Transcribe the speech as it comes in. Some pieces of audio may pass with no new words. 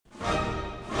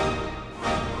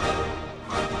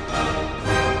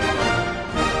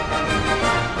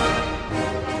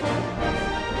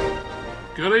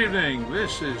Good evening,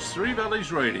 this is Three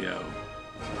Valleys Radio.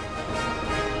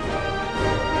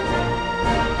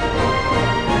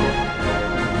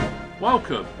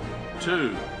 Welcome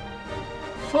to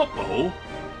Football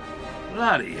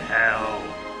Bloody Hell.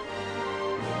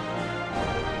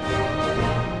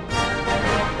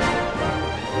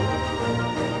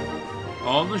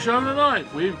 On the show tonight,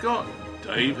 we've got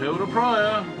Dave Hilda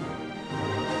Pryor,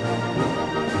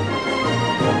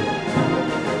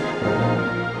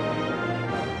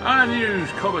 our news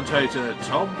commentator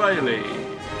Tom Bailey,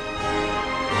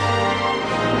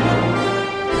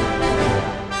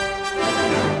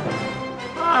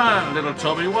 and little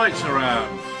Tommy White's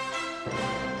around.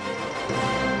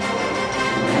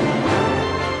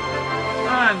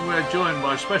 And we're joined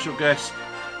by special guest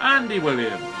Andy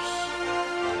Williams.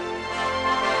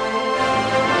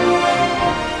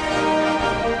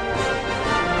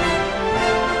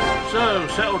 So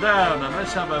settle down and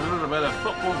let's have a little bit of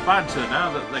football banter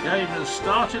now that the game has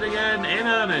started again in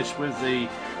earnest, with the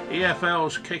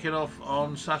EFL's kicking off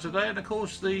on Saturday and of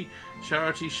course the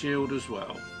Charity Shield as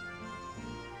well.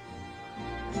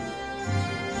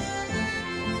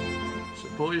 So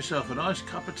pour yourself a nice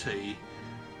cup of tea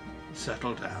and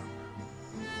settle down.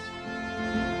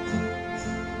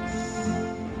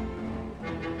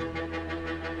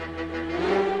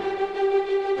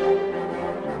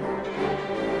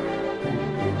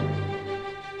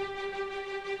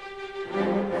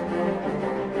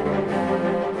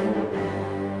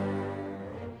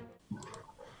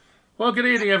 Well, good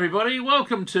evening, everybody.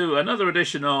 Welcome to another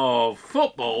edition of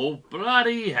Football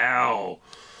Bloody Hell.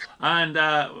 And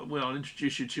we'll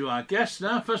introduce you to our guests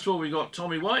now. First of all, we've got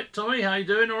Tommy White. Tommy, how you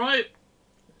doing? All right?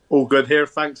 All good here.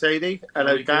 Thanks, Adi. Hello,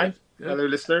 Very Dan. good. Hello,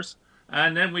 listeners.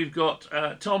 And then we've got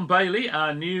Tom Bailey,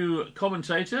 our new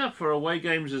commentator for away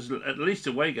games, at least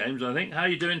away games, I think. How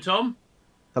you doing, Tom?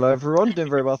 Hello, everyone. Doing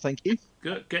very well, thank you.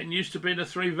 Good. Getting used to being a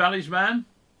Three Valleys man?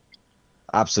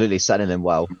 Absolutely, settling in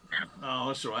well. Oh,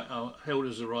 that's all right. Oh,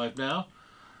 Hilda's arrived now.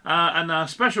 And our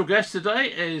special guest today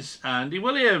is Andy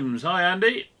Williams. Hi,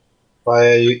 Andy.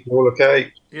 Hi, you all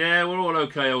okay? Yeah, we're all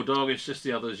okay, old dog. It's just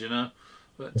the others, you know.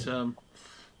 But,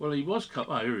 well, he was cut.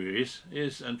 Oh, here he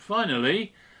is. And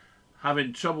finally,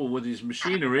 having trouble with his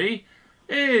machinery,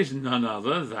 is none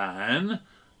other than...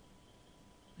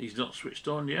 He's not switched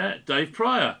on yet. Dave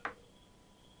Pryor.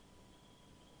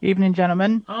 Evening,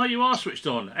 gentlemen. Oh, you are switched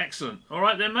on. Excellent. All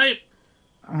right then, mate.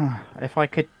 If I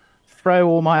could throw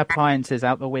all my appliances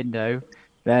out the window,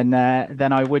 then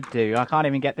I would do. I can't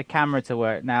even get the camera to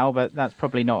work now, but that's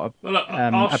probably not a Well, look, a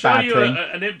I'll show bad you thing.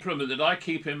 an implement that I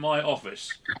keep in my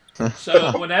office.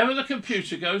 So whenever the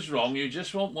computer goes wrong, you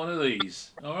just want one of these.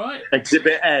 All right?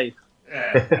 Exhibit A.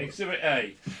 Yeah, Exhibit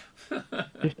A. Do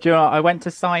you know what? I went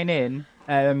to sign in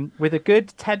with a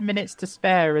good 10 minutes to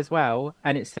spare as well,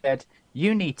 and it said,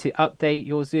 you need to update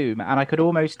your Zoom. And I could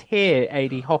almost hear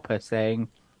A.D. Hopper saying,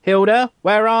 Hilda,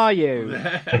 where are you?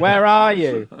 Where are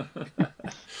you?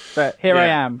 But here I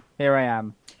am. Here I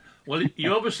am. Well,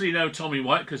 you obviously know Tommy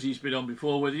White because he's been on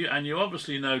before with you, and you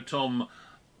obviously know Tom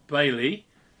Bailey.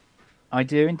 I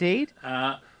do indeed.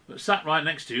 But sat right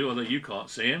next to you, although you can't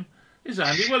see him, is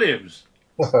Andy Williams.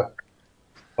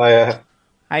 Hi,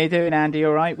 How you doing, Andy?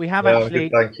 All right. We have yeah, actually,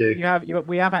 good, thank you.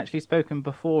 we have actually spoken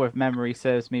before, if memory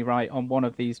serves me right, on one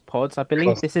of these pods. I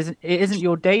believe it isn't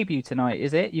your debut tonight,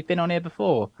 is it? You've been on here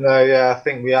before. No, yeah, I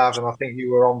think we have, and I think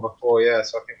you were on before, yeah,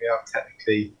 so I think we have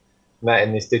technically met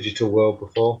in this digital world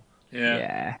before.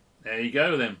 Yeah. There you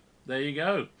go, then. There you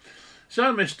go.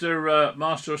 So, Mr.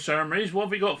 Master of Ceremonies, what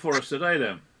have you got for us today,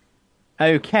 then?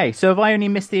 Okay, so have I only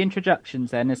missed the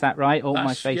introductions then? Is that right? Oh,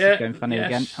 my face is going funny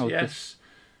again. I'll just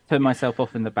turn myself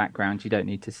off in the background. You don't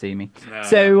need to see me. No.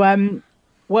 So,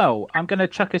 well, I'm going to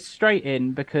chuck us straight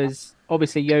in because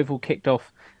obviously Yeovil kicked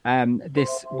off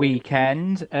this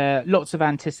weekend. Lots of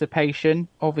anticipation.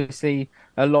 Obviously,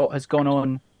 a lot has gone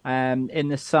on in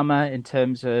the summer in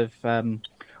terms of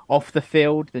off the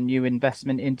field, the new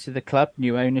investment into the club,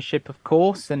 new ownership, of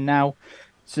course, and now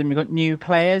we've got new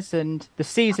players, and the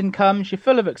season comes, you're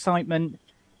full of excitement,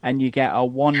 and you get a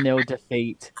 1-0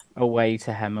 defeat away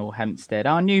to Hemel Hempstead.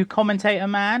 Our new commentator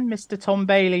man, Mr. Tom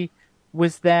Bailey,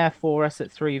 was there for us at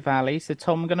Three Valleys. So,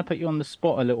 Tom, I'm going to put you on the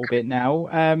spot a little bit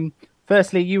now.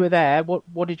 Firstly, you were there.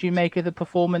 What did you make of the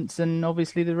performance and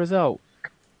obviously the result?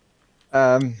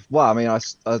 Well, I mean, I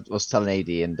was telling AD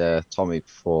and Tommy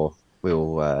before we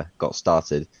all got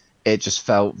started, it just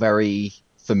felt very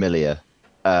familiar.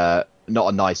 Not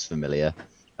a nice familiar.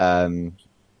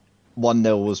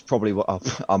 1-0 was probably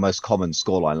our most common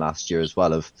scoreline last year as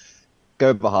well, of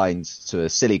go behind to a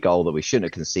silly goal that we shouldn't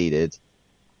have conceded,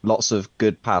 lots of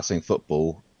good passing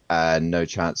football, and no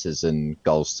chances and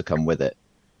goals to come with it.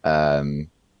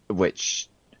 which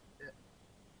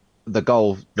the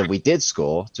goal that we did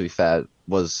score, to be fair,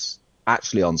 was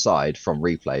actually onside from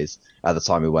replays. At the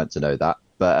time, we weren't to know that.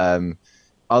 But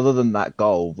other than that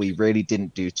goal, we really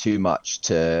didn't do too much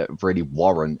to really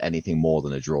warrant anything more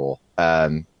than a draw.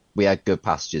 We had good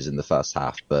passages in the first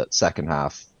half, but second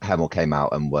half, Hemel came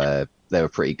out and they were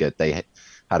pretty good. They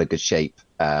had a good shape.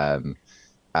 And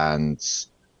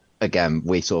again,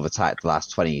 we sort of attacked the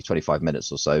last 20, 25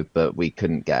 minutes or so, but we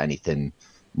couldn't get anything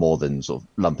more than sort of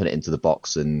lumping it into the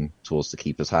box and towards the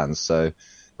keeper's hands. So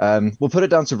we'll put it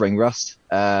down to ring rust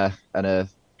and a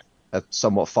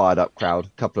somewhat fired up crowd. A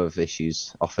couple of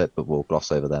issues off it, but we'll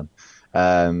gloss over them.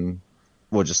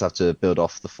 We'll just have to build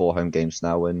off the 4 home games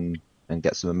now and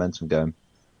get some momentum going.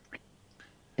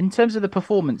 In terms of the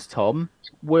performance, Tom,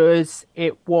 was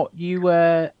it what you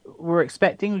were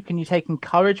expecting? Can you take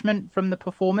encouragement from the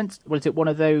performance? Was it one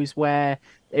of those where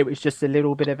it was just a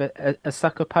little bit of a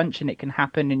sucker punch and it can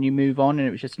happen and you move on and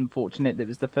it was just unfortunate that it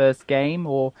was the first game?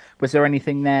 Or was there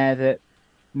anything there that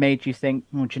made you think,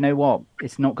 well, do you know what?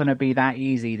 It's not going to be that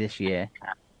easy this year?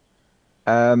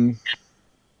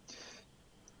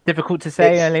 Difficult to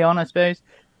say early on, I suppose.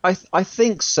 I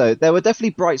think so. There were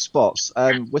definitely bright spots.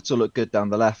 Whittle looked good down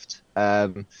the left.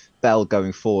 Bell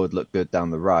going forward looked good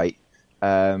down the right.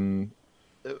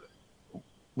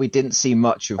 We didn't see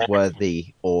much of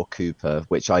Worthy or Cooper,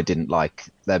 which I didn't like.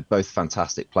 They're both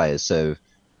fantastic players, so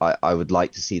I would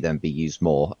like to see them be used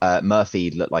more.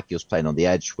 Murphy looked like he was playing on the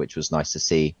edge, which was nice to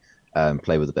see.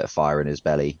 Play with a bit of fire in his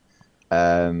belly.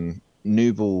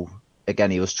 Nouble,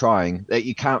 again, he was trying.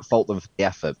 You can't fault them for the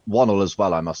effort. Wonnell as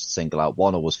well, I must single out.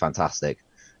 Wonnell was fantastic.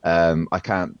 I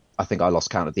think I lost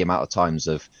count of the amount of times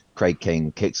of Craig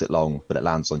King kicks it long, but it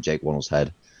lands on Jake Wonnell's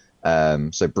head.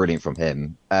 So brilliant from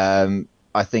him.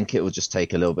 I think it will just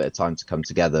take a little bit of time to come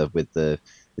together with the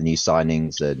new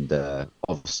signings and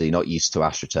obviously not used to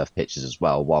AstroTurf pitches as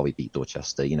well while we beat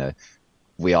Dorchester. You know,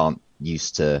 we aren't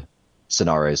used to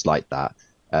scenarios like that.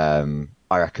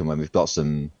 I reckon when we've got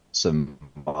some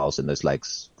miles in those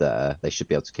legs, they should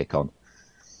be able to kick on.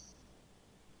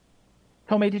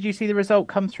 Tommy, did you see the result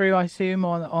come through, I assume,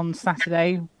 on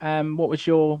Saturday? What was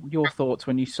your thoughts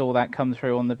when you saw that come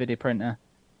through on the video printer?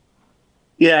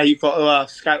 Yeah, you've got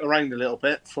to scout around a little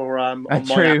bit for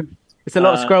true. It's a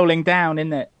lot of scrolling down,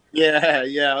 isn't it?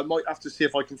 Yeah. I might have to see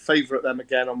if I can favourite them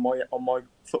again on my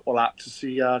football app to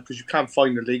see because you can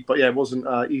find the league, but yeah, it wasn't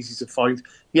easy to find.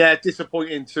 Yeah,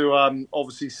 disappointing to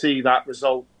obviously see that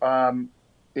result.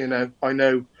 You know, I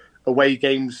know away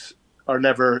games are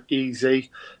never easy,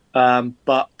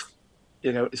 but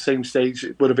you know, at the same stage,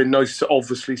 it would have been nice to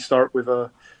obviously start with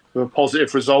a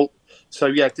positive result. So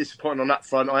yeah, disappointing on that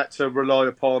front. I had to rely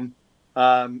upon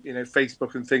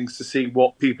Facebook and things to see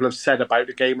what people have said about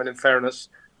the game. And in fairness,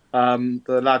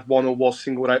 the lad Wonnell was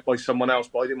singled out by someone else,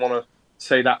 but I didn't want to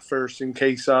say that first in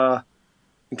case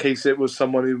it was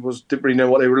someone who didn't really know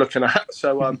what they were looking at.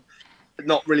 So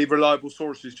not really reliable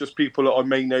sources, just people that I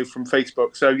may know from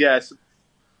Facebook. So yes,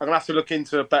 I'm gonna have to look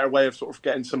into a better way of sort of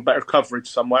getting some better coverage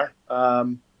somewhere.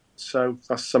 So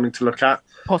that's something to look at.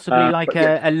 Possibly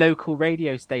a local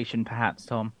radio station, perhaps,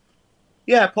 Tom.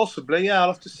 Yeah, possibly. Yeah, I'll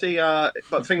have to see. But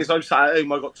the thing is, I'm sat at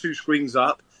home. I got 2 screens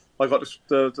up. I got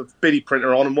the biddy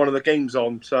printer on and one of the games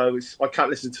on, so I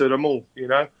can't listen to them all. You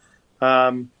know.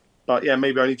 But yeah,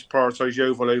 maybe I need to prioritise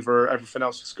Yeovil over everything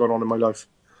else that's going on in my life.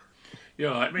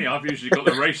 Yeah, like me, I've usually got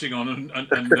the racing on and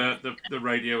the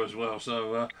radio as well.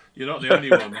 So you're not the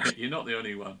only one, mate. You're not the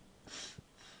only one.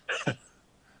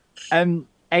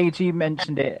 AG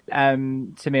mentioned it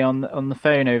to me on the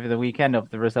phone over the weekend of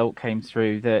the result came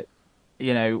through that,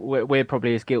 you know, we're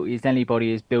probably as guilty as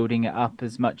anybody is building it up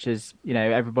as much as, you know,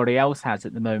 everybody else has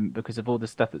at the moment because of all the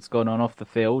stuff that's gone on off the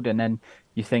field. And then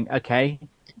you think, okay,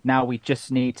 now we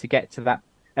just need to get to that.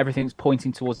 Everything's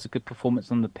pointing towards a good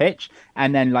performance on the pitch.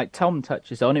 And then like Tom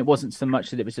touches on, it wasn't so much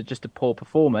that it was just a poor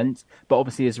performance, but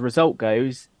obviously as the result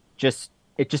goes,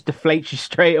 it just deflates you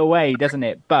straight away, doesn't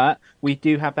it? But we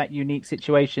do have that unique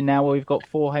situation now where we've got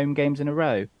 4 home games in a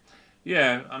row.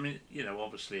 Yeah, I mean, you know,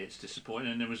 obviously it's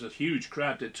disappointing, and there was a huge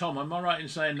crowd there. Tom, am I right in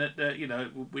saying that you know,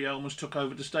 we almost took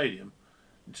over the stadium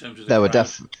in terms of there were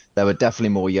definitely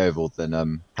more Yeovil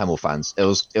than Hemel fans. It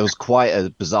was quite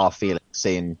a bizarre feeling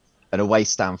seeing an away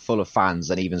stand full of fans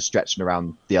and even stretching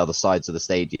around the other sides of the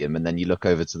stadium, and then you look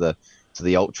over to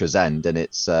the ultras end and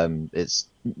it's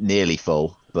nearly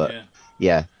full, but.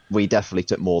 Yeah, we definitely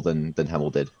took more than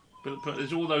Hemel did. But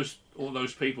there's all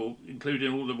those people,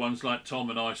 including all the ones like Tom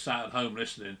and I, sat at home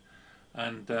listening,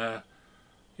 and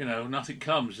you nothing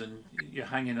comes, and you're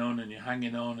hanging on and you're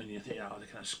hanging on, and you think, oh, they're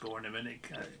going to score in a minute.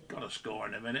 Got to score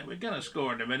in a minute. We're going to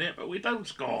score in a minute, but we don't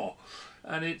score,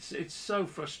 and it's so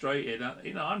frustrating.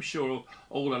 I'm sure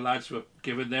all the lads were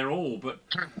giving their all, but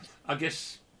I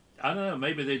guess I don't know.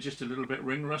 Maybe they're just a little bit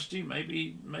ring rusty.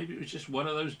 Maybe it was just one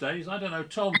of those days. I don't know,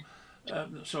 Tom.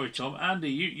 Tom. Andy,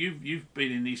 you've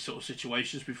been in these sort of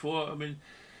situations before. I mean,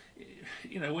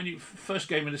 when you first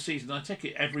game of the season, I take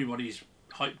it everybody's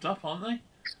hyped up, aren't they?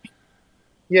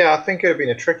 Yeah, I think it would have been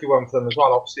a tricky one for them as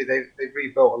well. Obviously, they've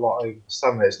rebuilt a lot over the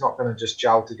summer. It's not going to just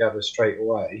gel together straight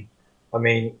away. I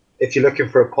mean, if you're looking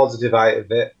for a positive out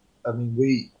of it, I mean,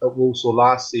 we at Walsall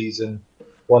last season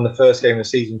won the first game of the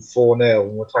season 4-0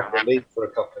 and we're top of the league for a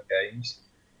couple of games.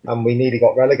 And we nearly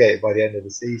got relegated by the end of the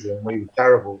season. We were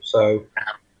terrible. So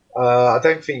I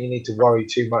don't think you need to worry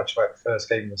too much about the first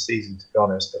game of the season, to be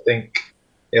honest. I think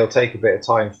it'll take a bit of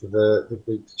time for the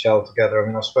group to gel together. I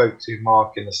mean, I spoke to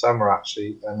Mark in the summer,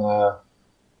 actually, and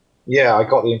I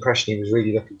got the impression he was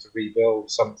really looking to rebuild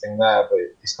something there, but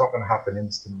it's not going to happen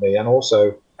instantly. And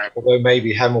also, although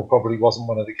maybe Hemel probably wasn't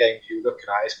one of the games you were looking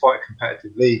at, it's quite a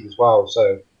competitive league as well.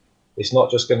 So it's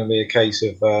not just going to be a case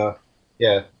of,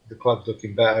 the club's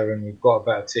looking better and we've got a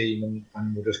better team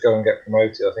and we'll just go and get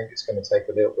promoted. I think it's going to take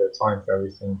a little bit of time for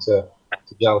everything to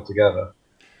gel together.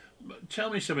 Tell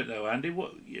me something though, Andy.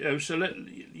 So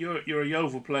you're a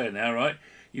Yeovil player now, right?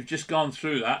 You've just gone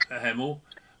through that at Hemel.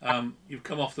 You've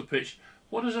come off the pitch.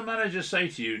 What does a manager say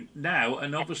to you now,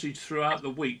 and obviously throughout the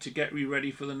week, to get you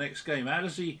ready for the next game? How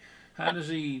does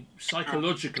he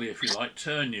psychologically, if you like,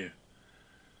 turn you?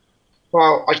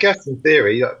 Well, I guess in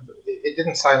theory, it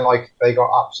didn't sound like they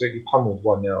got absolutely pummeled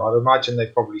 1-0. I'd imagine they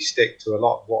probably stick to a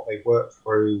lot of what they've worked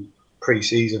through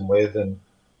pre-season with and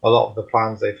a lot of the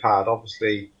plans they've had.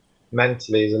 Obviously,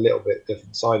 mentally is a little bit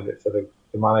different side of it for the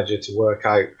manager to work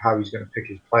out how he's going to pick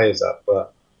his players up.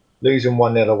 But losing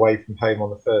 1-0 away from home on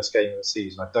the first game of the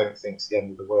season, I don't think it's the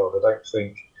end of the world. I don't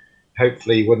think,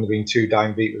 hopefully, he wouldn't have been too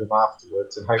downbeat with them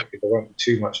afterwards, and hopefully there won't be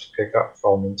too much to pick up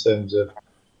from in terms of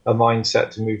a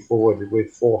mindset to move forward. With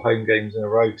 4 home games in a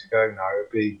row to go now,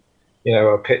 it'll be,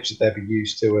 a pitch that they'll be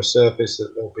used to, a surface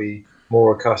that they'll be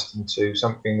more accustomed to,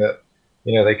 something that,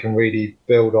 they can really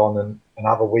build on and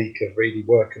have a week of really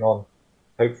working on,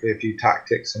 hopefully, a few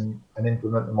tactics and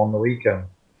implement them on the weekend.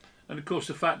 And of course,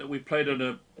 the fact that we played on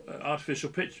an artificial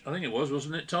pitch, I think it was,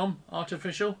 wasn't it, Tom?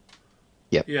 Artificial?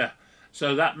 Yep. Yeah.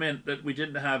 So that meant that we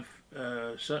didn't have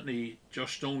certainly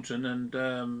Josh Staunton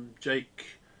and Jake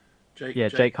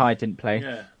Hyde didn't play.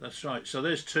 Yeah, that's right. So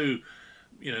there's 2,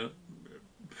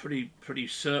 pretty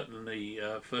certainly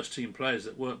first team players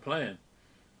that weren't playing.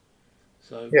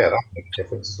 So yeah, that makes a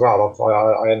difference as well.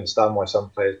 I understand why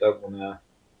some players don't want to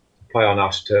play on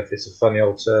AstroTurf. It's a funny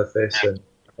old surface, and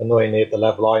annoyingly at the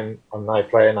level I'm now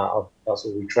playing at, that's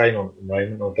all we train on at the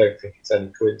moment. I don't think it's any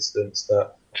coincidence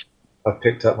that I've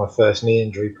picked up my first knee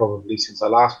injury probably since I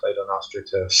last played on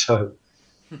AstroTurf. So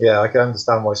yeah, I can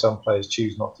understand why some players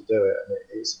choose not to do it, and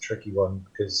it's a tricky one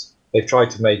because they've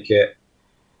tried to make it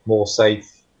more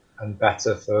safe and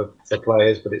better for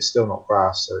players, but it's still not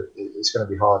grass, so it's going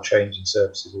to be hard changing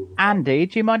surfaces all the time. Andy,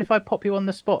 do you mind if I pop you on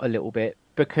the spot a little bit?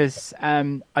 Because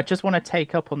I just want to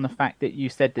take up on the fact that you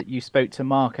said that you spoke to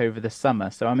Mark over the summer,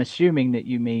 so I'm assuming that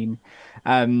you mean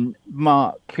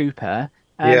Mark Cooper.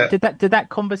 Yeah. Did that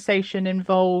conversation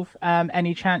involve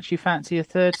any chance you fancy a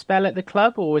third spell at the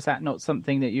club, or is that not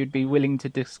something that you'd be willing to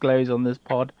disclose on this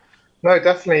pod? No,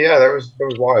 definitely. Yeah, there was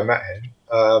why I met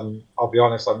him. I'll be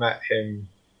honest, I met him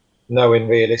knowing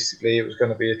realistically it was going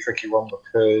to be a tricky one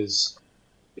because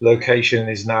location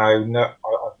is now.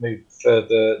 I've moved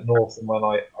further north than when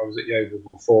I was at Yeovil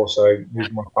before, so I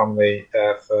moved my family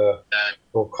there for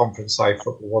conference side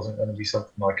football wasn't going to be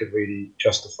something I could really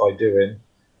justify doing.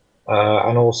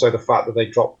 And also the fact that they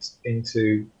dropped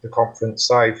into the conference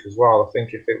south as well. I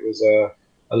think if it was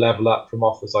a level up from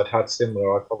offers I'd had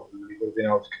similar, I probably would have been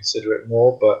able to consider it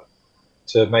more. But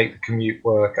to make the commute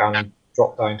work and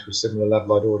drop down to a similar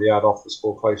level I'd already had offers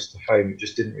for close to home, it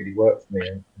just didn't really work for me,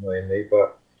 annoyingly.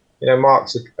 But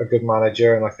Mark's a good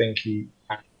manager, and I think he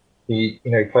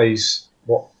plays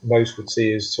what most would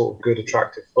see as sort of good,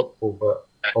 attractive football. But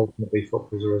ultimately,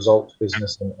 football is a results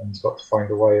business, and he's got to find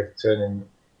a way of turning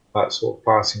that sort of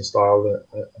passing style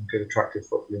and good, attractive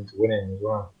football into winning as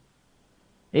well.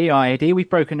 EID, we've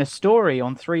broken a story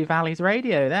on Three Valleys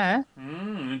Radio there.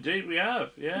 Indeed we have,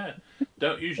 yeah.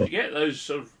 Don't usually get those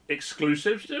sort of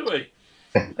exclusives, do we?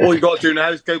 All you got to do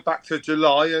now is go back to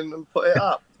July and put it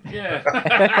up. Yeah.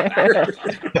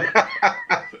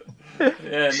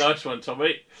 Yeah, nice one,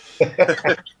 Tommy.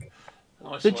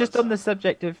 Nice So one, just on Sam. the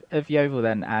subject of Yeovil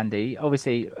then, Andy,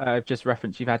 obviously I've just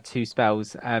referenced you've had 2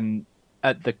 spells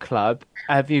at the club.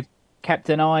 Have you kept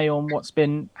an eye on what's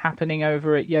been happening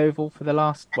over at Yeovil for the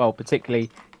last, well,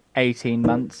 particularly 18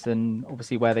 months and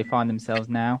obviously where they find themselves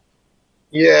now?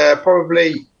 Yeah,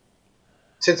 probably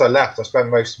since I left, I spent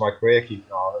most of my career keeping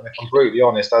an eye on them. If I'm brutally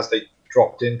honest, as they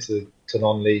dropped into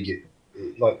non-league,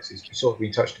 like it's sort of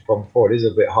been touched upon before, it is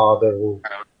a bit harder. Or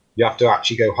you have to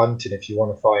actually go hunting if you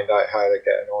want to find out how they're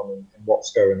getting on and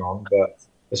what's going on. But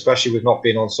especially with not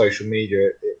being on social media,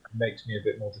 it makes me a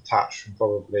bit more detached from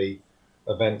probably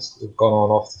events that have gone on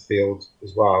off the field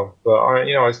as well. But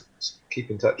I keep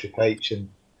in touch with H, and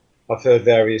I've heard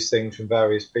various things from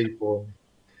various people. And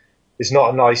it's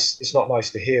not nice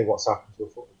to hear what's happened to a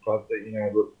football club.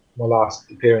 That my last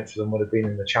appearance for them would have been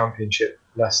in the Championship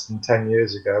less than 10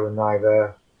 years ago, and now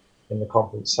they're in the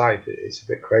Conference South. It's a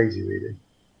bit crazy, really.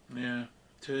 Yeah,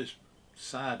 it is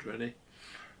sad, really.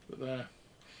 But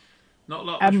not a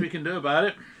lot much we can do about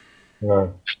it.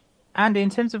 No. Andy, in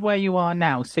terms of where you are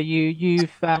now, so you're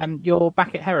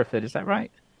back at Hereford, is that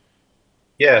right?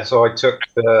 Yeah, so I took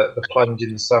the plunge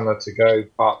in the summer to go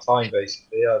part-time,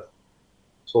 basically. I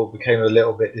sort of became a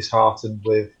little bit disheartened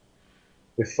with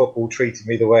football treating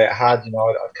me the way it had.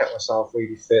 I'd kept myself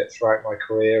really fit throughout my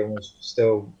career and was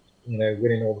still,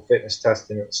 winning all the fitness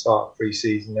testing at the start of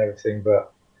pre-season and everything.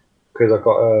 But because I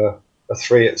got a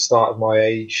 3 at the start of my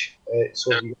age, it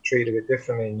sort of got treated a bit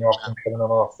differently. And you're often coming on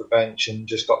off the bench and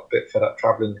just got a bit fed up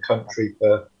travelling the country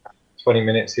for 20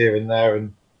 minutes here and there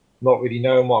and not really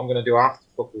knowing what I'm going to do after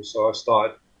football. So I've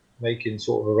started making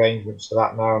sort of arrangements for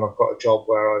that now, and I've got a job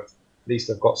where at least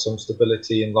I've got some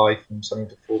stability in life and something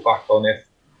to fall back on if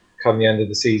come the end of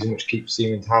the season, which keeps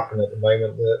seeming to happen at the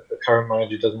moment, the current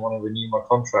manager doesn't want to renew my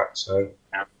contract. So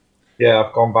yeah,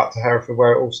 I've gone back to Hereford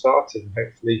where it all started and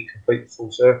hopefully complete the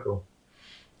full circle.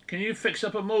 Can you fix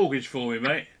up a mortgage for me,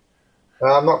 mate?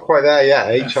 I'm not quite there yet,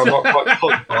 H. I'm not quite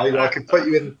qualified. I could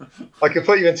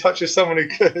put you in touch with someone who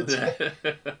could.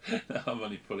 I'm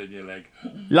only pulling your leg.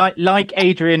 Like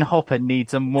Adrian Hopper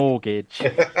needs a mortgage.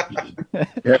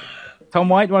 Tom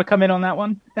White, do you want to come in on that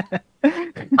one?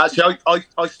 Actually,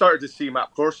 I started the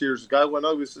CMAP course years ago when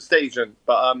I was a stage agent,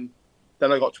 but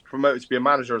then I got promoted to be a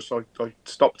manager, so I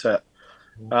stopped it.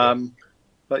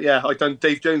 But yeah, I done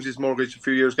Dave Jones's mortgage a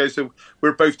few years ago, so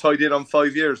we're both tied in on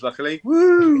 5 years, luckily.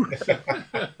 Woo!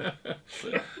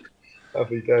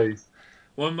 Happy days.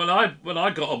 When I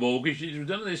got a mortgage, we've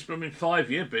done this from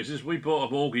 5-year business. We bought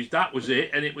a mortgage, that was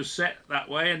it, and it was set that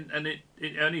way, and it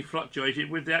only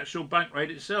fluctuated with the actual bank rate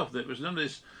itself. There was none of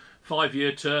this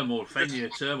 5-year term or 10-year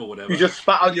term or whatever. You just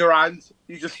spat on your hand.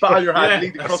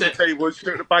 Leaned across the table, and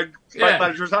took the bank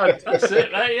manager's hand. That's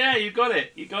it, mate. Yeah, you got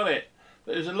it.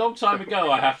 But it was a long time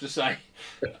ago, I have to say.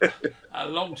 A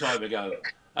long time ago.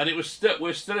 And it was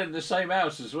we're still in the same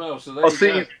house as well, so there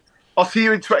you go. I'll see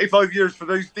you in 25 years for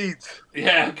those deeds.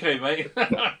 Yeah, okay, mate.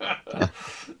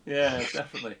 Yeah,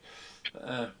 definitely.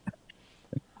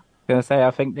 Gonna say, I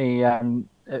think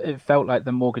it felt like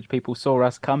the mortgage people saw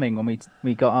us coming when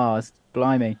we got ours.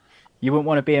 Blimey, you wouldn't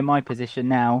want to be in my position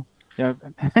now.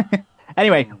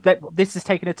 Anyway, this has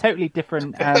taken a totally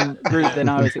different route than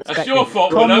I was expecting. That's your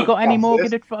fault, Tom, you got any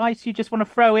mortgage advice you just want to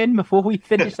throw in before we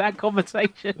finish that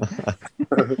conversation?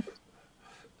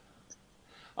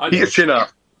 Keep your chin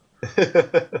up.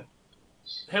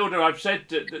 Hilda, I've said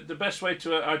that the best way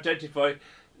to identify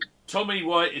Tommy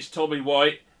White is Tommy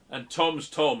White and Tom's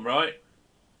Tom, right?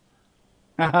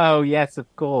 Oh, yes,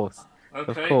 of course.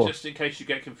 Okay, of course. Just in case you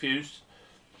get confused.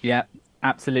 Yeah,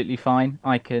 absolutely fine.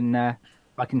 I can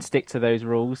stick to those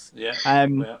rules.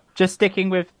 Yeah. Just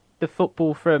sticking with the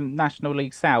football from National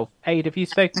League South. Aid, have you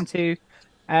spoken to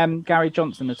Gary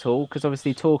Johnson at all? Because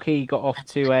obviously Torquay got off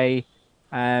to a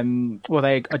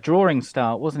drawing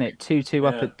start, wasn't it? 2-2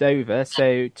 up at Dover.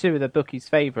 So 2 of the bookies'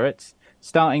 favourites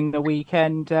starting the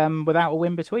weekend without a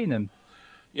win between them.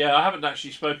 Yeah, I haven't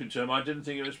actually spoken to him. I didn't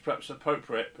think it was perhaps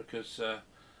appropriate because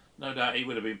no doubt he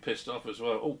would have been pissed off as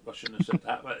well. Oh, I shouldn't have said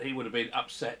that, but he would have been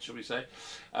upset, shall we say.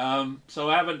 So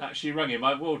I haven't actually rung him.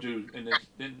 I will do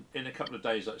in a couple of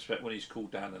days, I expect, when he's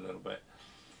cooled down a little bit.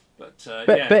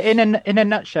 But in a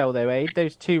nutshell, though, Aid,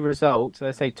 those 2 results,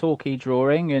 I say Torquay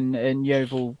drawing and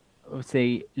Yeovil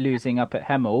obviously losing up at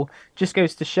Hemel, just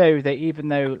goes to show that even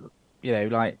though,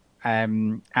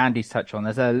 Andy's touched on,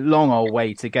 there's a long old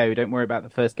way to go. Don't worry about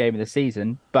the first game of the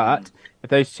season. But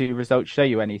if those 2 results show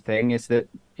you anything, is that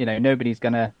nobody's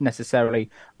going to necessarily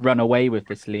run away with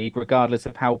this league, regardless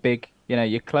of how big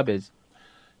your club is.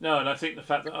 No, and I think the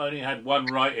fact that I only had 1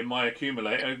 right in my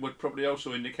accumulator would probably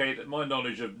also indicate that my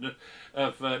knowledge of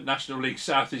National League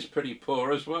South is pretty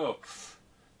poor as well.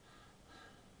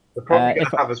 The problem you're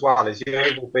if going to have as well is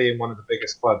Yeovil being one of the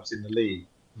biggest clubs in the league.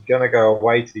 You're going to go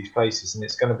away to these places, and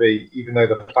it's going to be, even though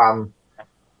the fan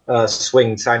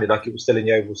swing sounded like it was still in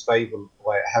Yeovil's favour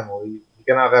away at Hemel, you're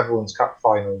going to have everyone's cup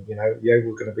final. You know,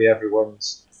 Yeovil's going to be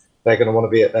everyone's. They're going to want to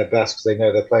be at their best because they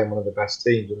know they're playing one of the best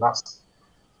teams, and that's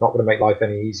not going to make life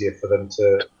any easier for them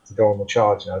to go on the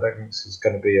charge. You know, I don't think this is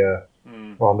going to be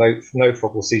no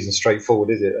football season straightforward,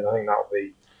 is it? And I think that'll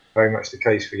be very much the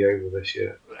case for Yeovil this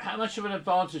year. How much of an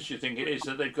advantage do you think it is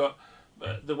that they've got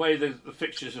the way the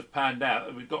fixtures have panned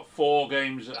out? We've got 4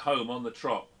 games at home on the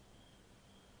trot.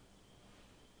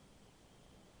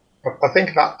 I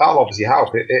think that'll obviously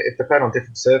help. It depends on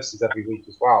different surfaces every week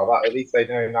as well. That at least they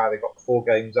know now they've got 4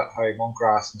 games at home on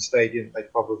grass and stadium. They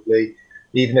probably,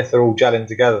 even if they're all gelling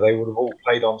together, they would have all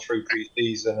played on through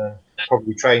pre-season and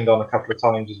probably trained on a couple of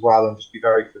times as well and just be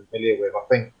very familiar with. I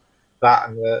think that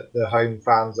and the home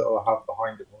fans that will have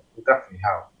behind it will definitely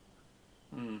help.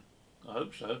 I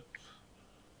hope so.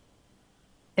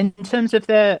 In terms of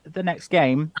the next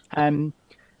game,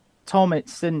 Tom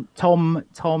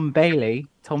Bailey.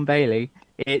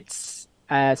 It's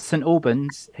St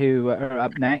Albans who are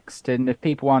up next, and if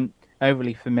people aren't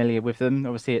overly familiar with them,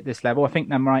 obviously at this level, I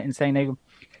think I'm right in saying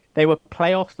they were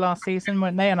playoffs last season,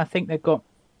 weren't they? And I think they've got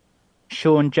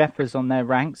Sean Jeffers on their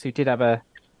ranks, who did have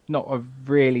not a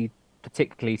really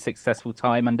particularly successful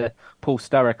time under Paul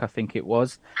Sturrock, I think it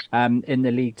was, in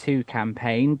the League Two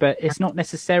campaign. But it's not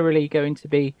necessarily going to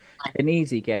be an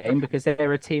easy game because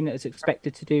they're a team that is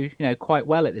expected to do, quite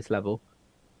well at this level.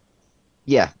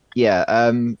 Yeah.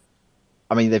 I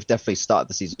mean, they've definitely started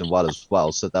the season well as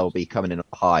well, so they'll be coming in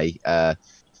high.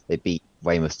 They beat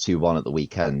Weymouth 2-1 at the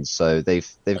weekend, so they've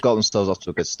got themselves off to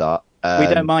a good start. We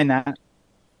don't mind that.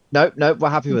 No, we're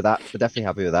happy with that. We're definitely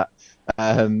happy with that.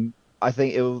 I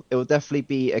think it will definitely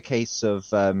be a case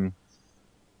of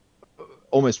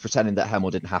almost pretending that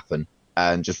Hemel didn't happen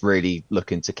and just really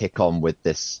looking to kick on with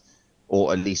this,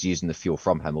 or at least using the fuel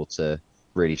from Hemel to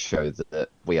really show that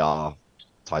we are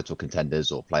title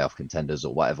contenders or playoff contenders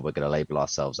or whatever we're going to label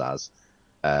ourselves as.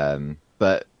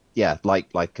 But yeah,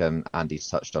 like Andy's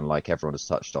touched on, like everyone has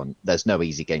touched on, there's no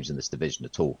easy games in this division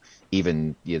at all.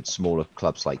 Even your smaller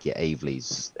clubs like your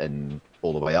Aveleys and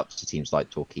all the way up to teams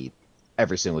like Torquay,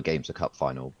 every single game's a cup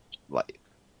final. Like,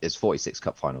 it's 46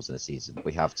 cup finals in a season.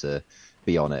 We have to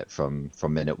be on it from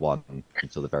minute one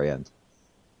until the very end.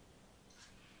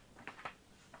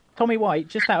 Tommy White,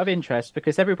 just out of interest,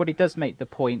 because everybody does make the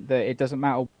point that it doesn't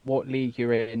matter what league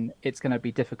you're in, it's going to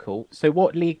be difficult. So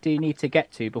what league do you need to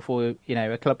get to before,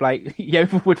 a club like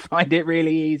Yeovil would find it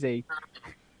really easy?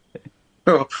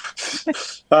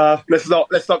 Let's not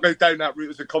go down that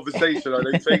route as a conversation, I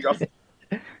don't think.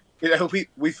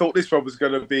 We thought this one was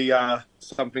going to be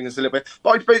something that's a little bit...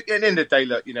 But at the end of the day,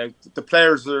 look, the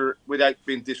players are, without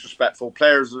being disrespectful,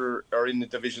 players are in the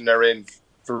division they're in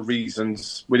for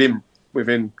reasons within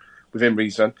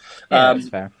reason. Yeah, that's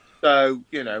fair. So,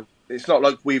 it's not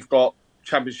like we've got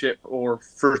Championship or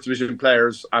First Division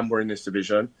players and we're in this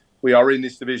division. We are in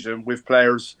this division with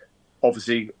players,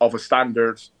 obviously, of a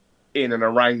standard in and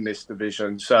around this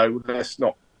division. So let's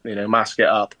not, mask it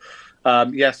up.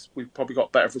 Yes, we've probably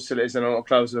got better facilities than a lot of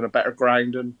clubs and a better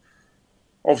ground and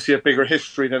obviously a bigger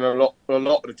history than a lot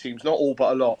of the teams. Not all,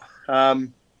 but a lot.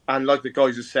 And like the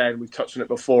guys are saying, we've touched on it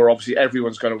before, obviously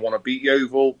everyone's going to want to beat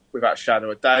Yeovil without a shadow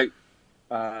of doubt.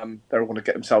 They're going to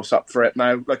get themselves up for it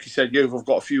now. Like you said, Yeovil have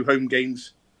got a few home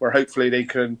games where hopefully they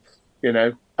can,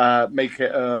 make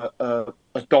it a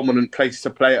dominant place to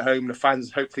play at home. The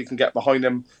fans hopefully can get behind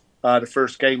them the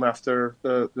first game after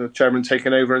the chairman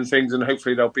taking over and things, and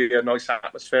hopefully there'll be a nice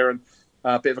atmosphere and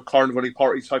a bit of a carnival-y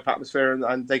party type atmosphere,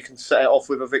 and they can set it off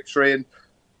with a victory and,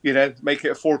 make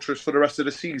it a fortress for the rest of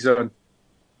the season.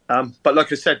 But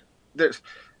like I said, there's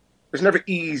never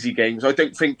easy games. I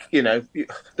don't think,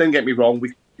 don't get me wrong,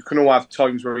 you can all have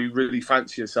times where you really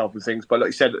fancy yourself and things. But like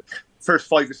you said, first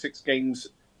 5 or 6 games,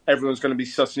 everyone's going to be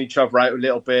sussing each other out a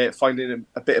little bit, finding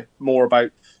a bit more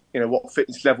about, what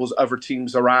fitness levels other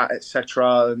teams are at,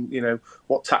 etc. And,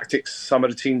 what tactics some of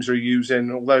the teams are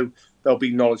using. Although there'll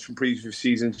be knowledge from previous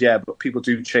seasons, yeah, but people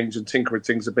do change and tinker with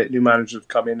things a bit. New managers have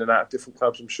come in and out of different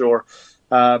clubs, I'm sure.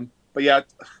 But yeah,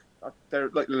 they're,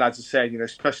 like the lads are saying,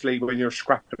 especially when you're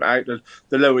scrapping it out,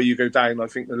 the lower you go down, I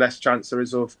think the less chance there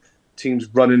is of teams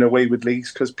running away with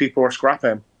leagues because people are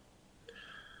scrapping.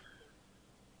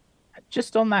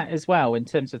 Just on that as well, in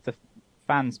terms of the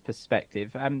fans'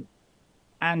 perspective,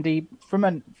 Andy,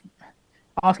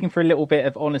 asking for a little bit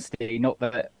of honesty, not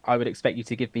that I would expect you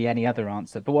to give me any other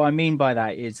answer, but what I mean by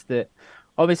that is that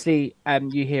obviously,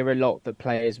 you hear a lot that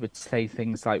players would say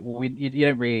things like, "Well, you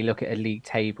don't really look at a league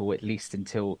table at least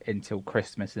until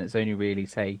Christmas, and it's only really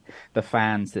say the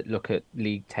fans that look at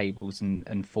league tables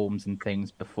and forms and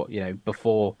things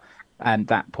before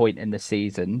that point in the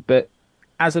season." But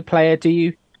as a player,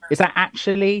 is that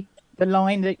actually the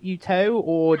line that you toe,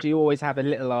 or do you always have a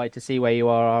little eye to see where you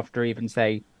are after even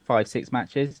say 5, 6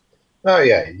 matches? No,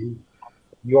 yeah,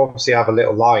 you obviously have a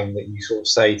little line that you sort of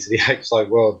say to the outside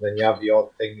world, and then you have the odd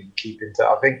thing that you keep into.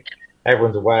 I think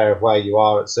everyone's aware of where you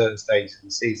are at certain stages of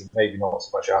the season, maybe not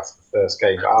so much after the first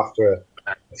game, but after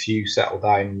a few settle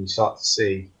down and you start to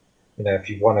see, if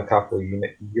you've won a couple,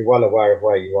 you're well aware of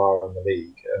where you are in the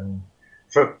league. And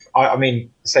I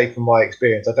mean, say from my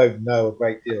experience, I don't know a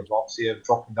great deal of obviously of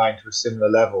dropping down to a similar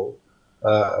level,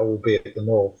 albeit at the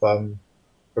North.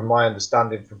 From my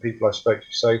understanding from people I've spoken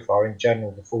to so far, in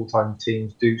general, the full-time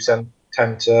teams do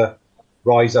tend to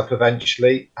rise up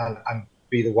eventually and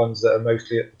be the ones that are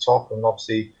mostly at the top. And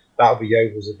obviously, that'll be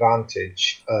Yeovil's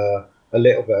advantage a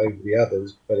little bit over the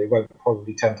others, but it won't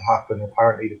probably tend to happen.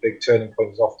 Apparently, the big turning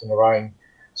point is often around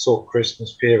sort of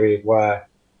Christmas period where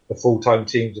the full-time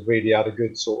teams have really had a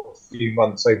good sort of few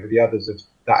months over the others of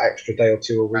that extra day or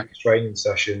two a week of training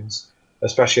sessions.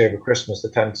 Especially over Christmas, they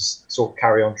tend to sort of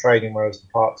carry on training, whereas the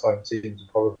part-time teams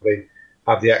will probably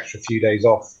have the extra few days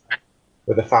off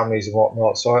with the families and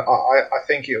whatnot. So I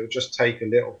think it will just take a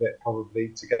little bit probably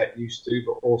to get used to,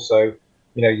 but also,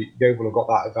 Yeovil have got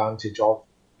that advantage of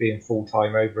being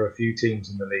full-time over a few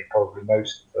teams in the league, probably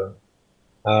most of them.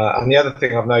 And the other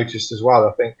thing I've noticed as well,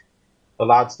 I think the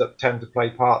lads that tend to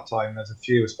play part-time, there's a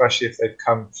few, especially if they've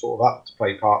come sort of up to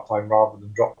play part-time rather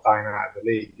than drop down out of the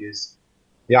league, is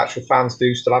the actual fans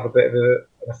do still have a bit of an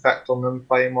effect on them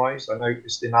playing wise. I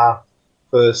noticed in our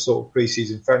first sort of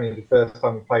pre-season friendly, the first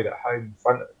time we played at home in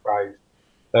front of the crowd,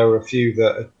 there were a few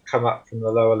that had come up from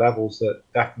the lower levels that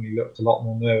definitely looked a lot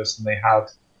more nervous than they had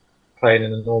playing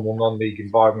in a normal non-league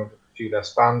environment with a few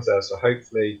less fans there. So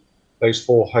hopefully those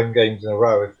 4 home games in a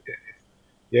row, if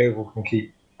Yeovil can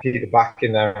keep the back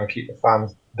in there and keep the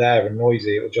fans there and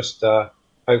noisy, it will just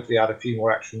hopefully add a few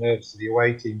more extra nerves to the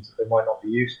away teams that they might not be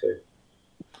used to.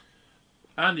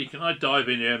 Andy, can I dive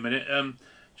in here a minute?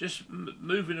 Just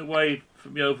moving away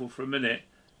from Yeovil for a minute.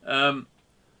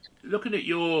 Looking at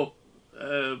your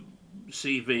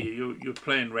CV, your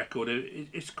playing record,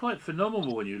 it's quite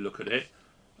phenomenal when you look at it.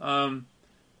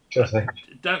 Just think.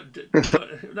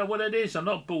 No, well, it is. I'm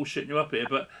not bullshitting you up here,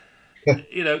 but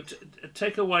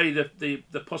take away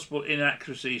the possible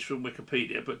inaccuracies from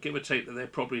Wikipedia, but give or take that they're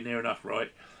probably near enough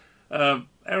right.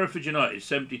 Hereford United,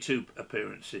 72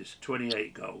 appearances,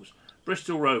 28 goals.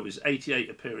 Bristol Rovers, 88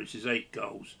 appearances, 8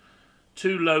 goals.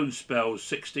 2 loan spells,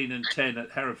 16 and 10 at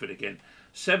Hereford again.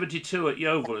 72 at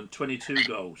Yeovil and 22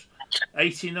 goals.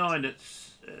 89 at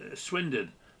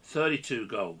Swindon, 32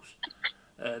 goals.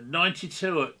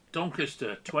 92 at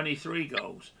Doncaster, 23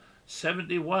 goals.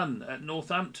 71 at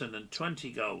Northampton and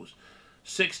 20 goals.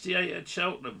 68 at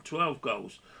Cheltenham, 12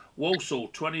 goals. Walsall,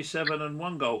 27 and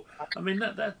 1 goal. I mean,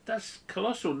 that's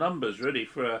colossal numbers really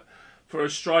for a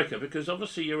striker, because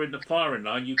obviously you're in the firing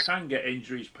line. You can get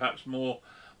injuries perhaps more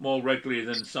regularly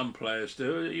than some players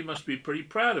do. You must be pretty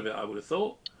proud of it, I would have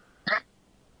thought.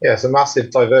 Yeah, it's a massive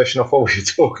diversion off what we were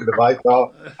talking about, but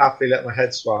I'll happily let my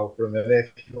head swell for a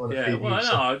minute if you want to feed me.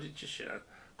 I just, of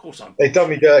course I'm... They done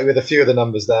me dirty with a few of the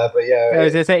numbers there, but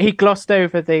yeah. He glossed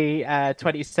over the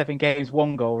 27 games,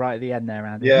 1 goal right at the end there,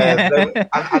 Andy. Yeah,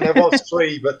 and there was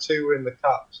 3, but 2 were in the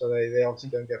cup, so they obviously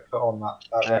don't get put on that.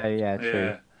 Yeah, true.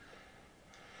 Yeah.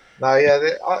 No,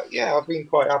 I've been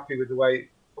quite happy with the way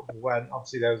football went.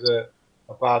 Obviously, there was a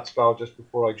bad spell just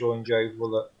before I joined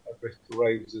Yeovil at Bristol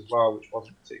Rovers as well, which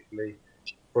wasn't particularly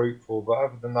fruitful. But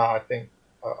other than that, I think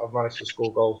I've managed to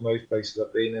score goals most places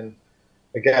I've been in.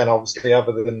 Again, obviously,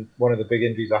 other than one of the big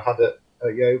injuries I had at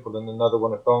Yeovil and another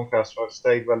one at Doncaster, I've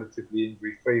stayed relatively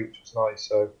injury-free, which was nice.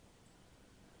 So,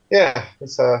 yeah,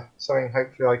 it's something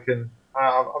hopefully I can...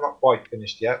 I'm not quite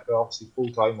finished yet, but obviously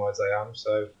full-time wise I am.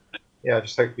 So, yeah,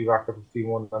 just hopefully rack up a few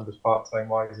more numbers part-time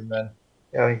wise, and then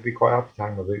I think I'd be quite happy to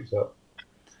hang my boots up.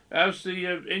 How's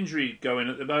the injury going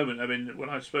at the moment? I mean, when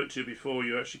I spoke to you before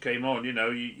you actually came on,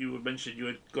 you mentioned you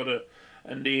had got a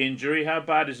knee injury. How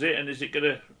bad is it, and is it going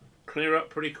to clear up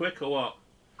pretty quick or what?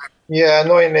 Yeah,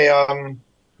 annoyingly,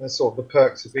 there's sort of the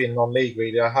perks of being non-league.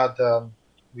 Really, I had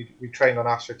we trained on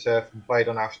AstroTurf and played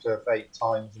on AstroTurf 8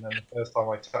 times, and then the first time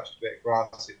I touched a bit of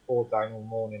grass, it poured down all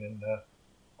morning, and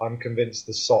I'm convinced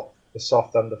the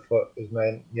soft underfoot has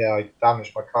meant I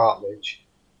damaged my cartilage.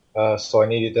 So I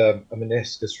needed a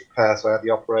meniscus repair, so I had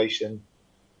the operation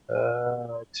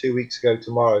 2 weeks ago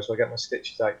tomorrow, so I get my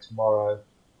stitches out tomorrow.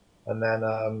 And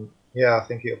then Yeah, I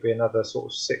think it'll be another sort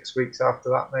of 6 weeks after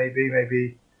that,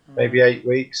 maybe 8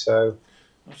 weeks. So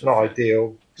That's not fair. ideal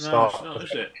No, it's start. not,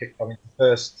 is it? I mean,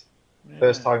 first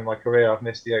Yeah. time in my career I've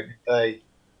missed the opening day,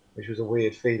 which was a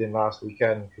weird feeling last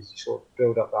weekend because you sort of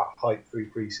build up that hype through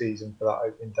pre-season for that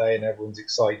opening day and everyone's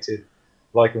excited,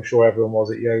 like I'm sure everyone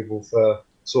was at Yeovil for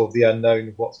sort of the unknown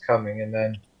of what's coming. And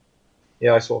then,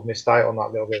 I sort of missed out on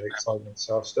that little bit of excitement.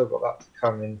 So I've still got that to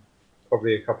come in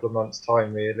probably a couple of months'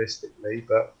 time, realistically.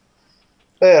 But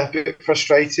yeah, a bit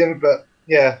frustrating. But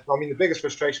yeah, I mean, the biggest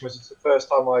frustration was it's the first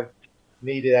time I've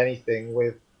needed anything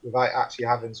without actually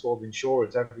having sort of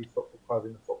insurance. Every football club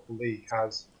in the Football League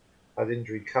has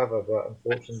injury cover, but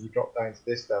unfortunately you drop down to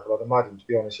this level. I'd imagine, to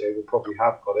be honest, we'll probably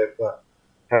have got it, but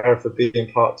Hereford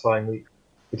being part-time, we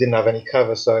didn't have any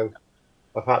cover, so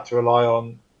I've had to rely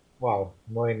on, well,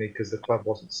 annoyingly, because the club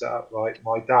wasn't set up right,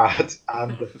 my dad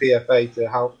and the PFA to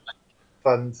help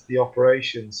fund the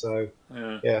operation. So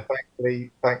yeah, thankfully,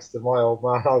 thanks to my old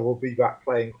man, I will be back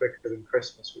playing quicker than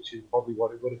Christmas, which is probably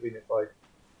what it would have been if I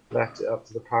left it up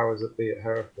to the powers that be at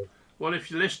Hereford. Well, if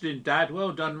you're listening, Dad,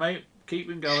 well done, mate. Keep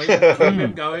him going. Keep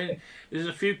him going. There's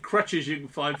a few crutches you can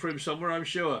find for him somewhere, I'm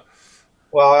sure.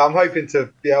 Well, I'm hoping to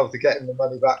be able to get him the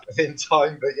money back within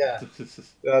time, but yeah,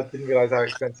 I didn't realise how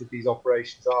expensive these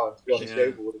operations are. And to be honest,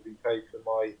 Yeovil would have been paid for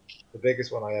the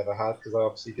biggest one I ever had, because I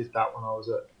obviously did that when I was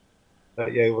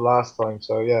at Yeovil last time.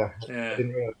 So yeah, I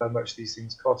didn't realise how much these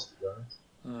things cost, to be honest.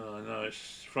 Oh no,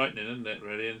 it's frightening, isn't it?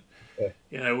 Really,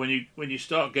 and when you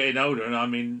start getting older, and I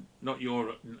mean not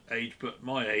your age, but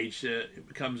my age, it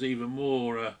becomes even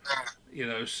more,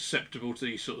 susceptible to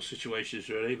these sort of situations,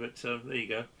 really. But there you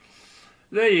go.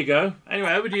 There you go. Anyway,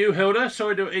 over to you, Hilda.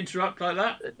 Sorry to interrupt like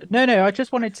that. No, I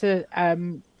just wanted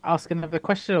to ask another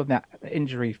question on that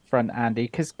injury front, Andy,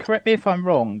 because correct me if I'm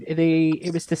wrong,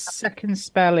 it was the second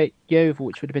spell at Yeovil,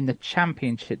 which would have been the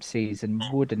championship season,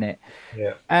 wouldn't it?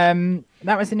 Yeah.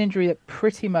 That was an injury that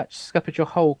pretty much scuppered your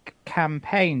whole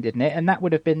campaign, didn't it? And that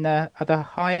would have been the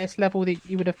highest level that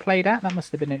you would have played at? That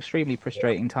must have been an extremely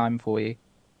frustrating time for you.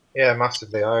 Yeah,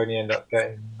 massively. I only ended up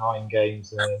getting 9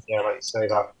 games, and like you say,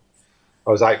 that I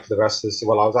was out for the rest of the season.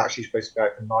 Well, I was actually supposed to go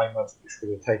out for 9 months, which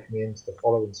would have taken me into the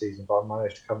following season, but I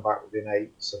managed to come back within 8,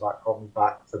 so that got me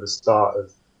back for the start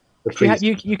of the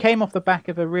pre-season. You came off the back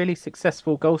of a really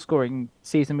successful goal-scoring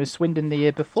season with Swindon the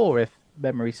year before, if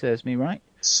memory serves me right.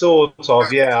 Sort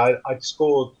of, yeah. I'd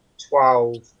scored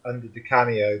 12 under Di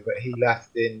Canio, but he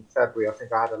left in February. I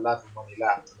think I had 11 when he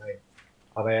left,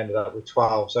 and I ended up with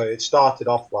 12. So it started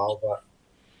off well, but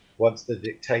once the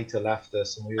dictator left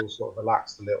us and we all sort of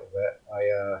relaxed a little bit,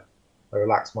 I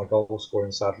relaxed my goal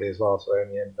scoring, sadly, as well. So I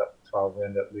only ended up with 12 and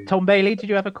ended up losing. Tom Bailey, did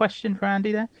you have a question for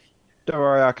Andy there? Don't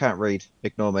worry, I can't read.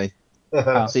 Ignore me.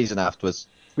 Season afterwards.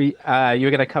 You were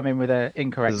going to come in with an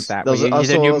incorrect stat.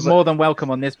 You're more than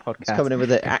welcome on this podcast. Coming in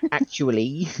with it.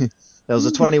 Actually, there was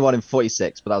a 21 in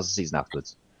 46, but that was the season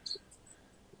afterwards.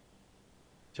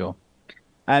 Sure.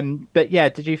 But yeah,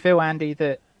 did you feel, Andy,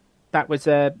 that was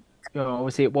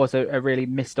obviously it was a really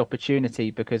missed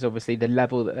opportunity, because obviously the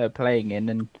level that they're playing in,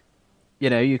 and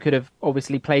you could have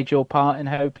obviously played your part in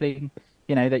hoping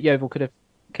that Yeovil could have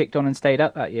kicked on and stayed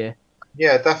up that year?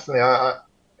 Yeah, definitely.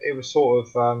 It was sort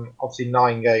of obviously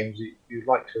 9 games. You'd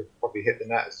like to have probably hit the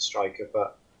net as a striker,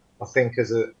 but I think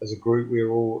as a group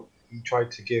we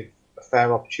tried to give a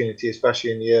fair opportunity,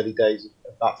 especially in the early days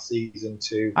of that season.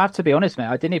 I have to be honest, mate.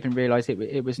 I didn't even realise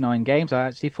it was 9 games. I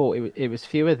actually thought it was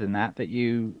fewer than that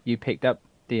you picked up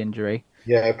the injury.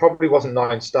 Yeah, it probably wasn't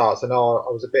 9 starts. I know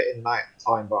I was a bit in and out at the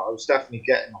time, but I was definitely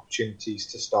getting opportunities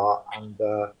to start. And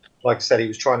like I said, he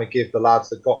was trying to give the lads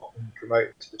that got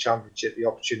promoted to the Championship the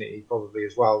opportunity probably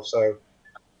as well. So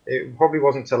it probably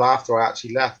wasn't until after I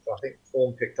actually left. I think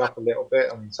form picked up a little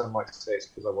bit. I mean, some might say it's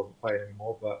because I wasn't playing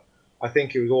anymore, but I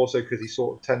think it was also because he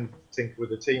sort of tended to tinker with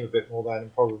the team a bit more then,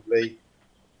 and probably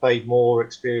played more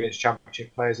experienced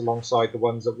Championship players alongside the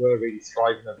ones that were really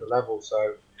thriving at the level.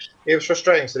 So it was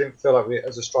frustrating. So I didn't feel like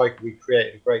as a striker we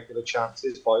created a great deal of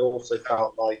chances, but I also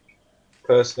felt like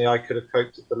personally I could have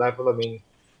coped at the level. I mean,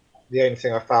 the only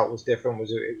thing I felt was different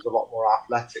was it was a lot more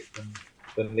athletic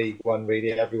than League One,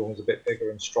 really. Everyone was a bit bigger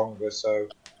and stronger, so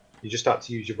you just had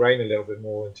to use your brain a little bit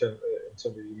more in terms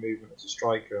of your movement as a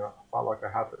striker. I felt like I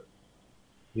had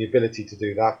the ability to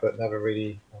do that, but never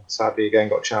really, sadly, again,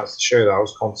 got a chance to show that. I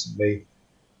was constantly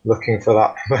looking for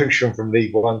that promotion from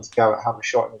League One to go and have a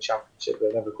shot in the Championship, but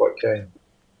it never quite came.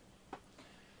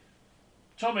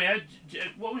 Tommy,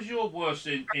 what was your worst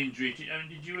injury?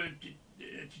 Did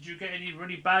you get any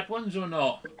really bad ones or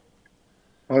not?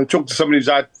 I talked to somebody who's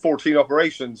had 14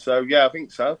 operations, so yeah, I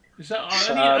think so. Is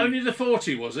that only the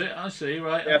 40, was it? I see,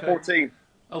 right. Yeah, okay. 14.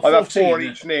 Oh, I've had 4 on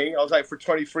 14. each knee. I was out for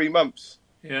 23 months.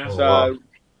 Yeah. Oh, So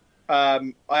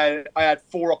I had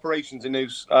 4 operations in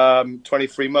those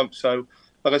 23 months. So,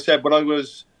 like I said, when I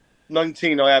was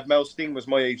 19, I had Mel Steen was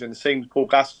my agent, the same as Paul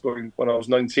Gascoigne when I was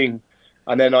 19.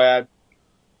 And then I had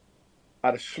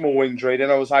a small injury.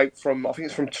 Then I was out from, I think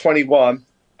it's from 21.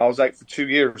 I was out for 2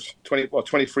 years,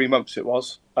 23 months it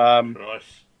was. Christ.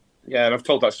 Yeah, and I've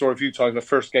told that story a few times. The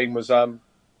first game was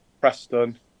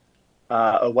Preston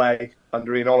away,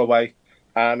 under Ian Holloway.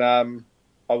 And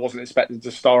I wasn't expecting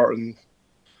to start, and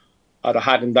I had a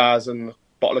Häagen-Dazs and a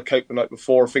bottle of Coke the night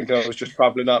before, thinking I was just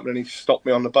travelling up, and then he stopped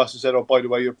me on the bus and said, "Oh, by the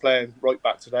way, you're playing right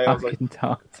back today." I was like,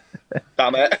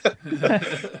 "Damn it."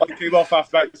 I came off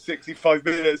after about 65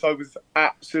 minutes. I was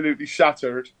absolutely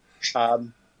shattered.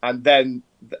 And then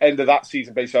the end of that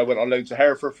season, basically, I went on loan to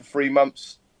Hereford for 3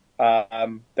 months.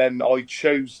 Then I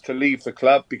chose to leave the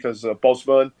club because of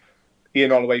Bosman.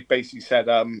 Ian Holloway basically said,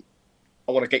 "I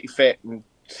want to get you fit and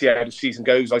see how the season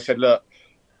goes." I said, "Look,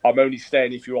 I'm only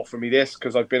staying if you offer me this,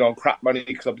 because I've been on crap money,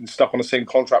 because I've been stuck on the same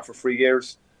contract for 3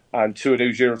 years, and 2 of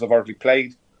those years I've hardly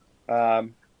played."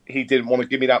 He didn't want to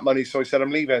give me that money, so I said I'm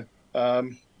leaving.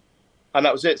 And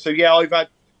that was it. So yeah,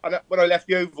 when I left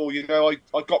Yeovil,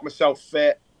 I got myself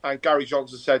fit, and Gary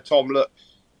Johnson said, "Tom, look,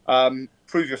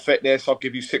 prove your fitness. I'll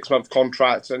give you 6-month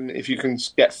contract, and if you can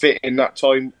get fit in that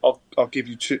time, I'll give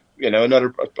you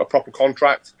a proper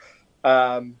contract."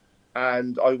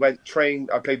 And I went train.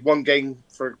 I played 1 game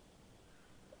for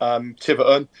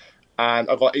Tiverton, and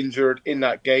I got injured in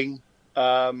that game,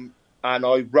 and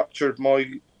I ruptured my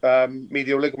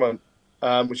medial ligament,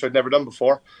 which I'd never done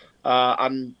before.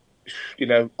 And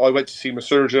I went to see my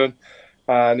surgeon,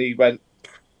 and he went,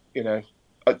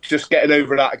 just getting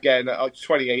over that again. I was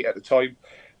 28 at the time,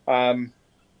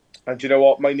 and you know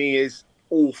what? My knee is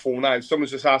awful now.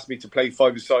 Someone's just asked me to play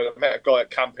 5-a-side. I met a guy at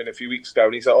camping a few weeks ago,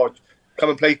 and he said, "Oh, come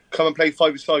and play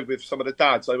 5-a-side with some of the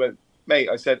dads." I went, "Mate,"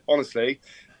 I said, "honestly,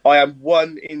 I am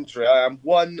one injury. I am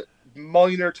one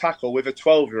minor tackle with a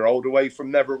 12-year-old away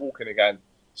from never walking again.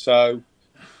 So,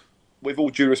 with all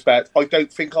due respect, I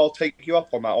don't think I'll take you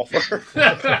up on that offer."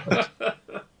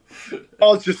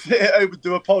 I'll just sit at home and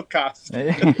do a podcast. I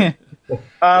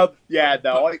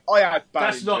had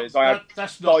bad injuries.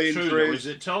 That's not true, injuries. though, is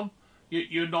it, Tom?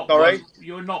 You're not. Sorry?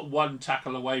 You're not one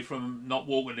tackle away from not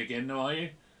walking again, are you?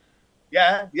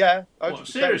 Yeah. What,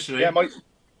 seriously?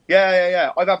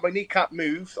 Yeah. I've had my kneecap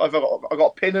moved. I've got a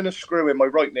pin and a screw in my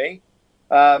right knee.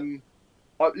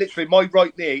 Literally, my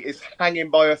right knee is hanging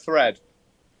by a thread.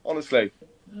 Honestly,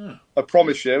 I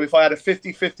promise you, if I had a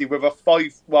 50-50 with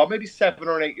a maybe 7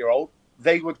 or an 8-year-old,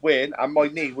 they would win, and my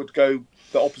knee would go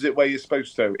the opposite way you're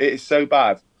supposed to. It is so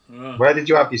bad. Where did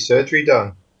you have your surgery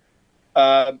done?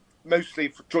 Mostly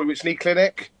for Droitwich Knee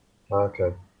Clinic.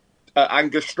 Okay.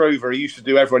 Angus Strover, he used to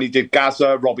do everyone. He did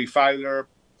Gaza, Robbie Fowler,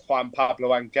 Juan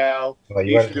Pablo Angel.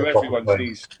 He used to do everyone's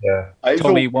knees. Yeah.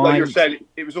 Tommy White. Like you're saying,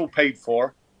 it was all paid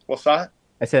for. What's that?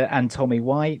 I said, and Tommy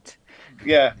White.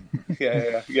 Yeah,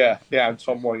 and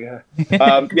Tom White, yeah.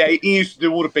 He used to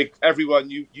do all the big. Everyone,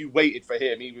 you waited for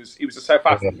him. He was a South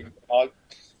African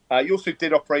guy. He also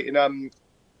did operate in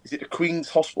is it the Queen's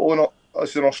Hospital?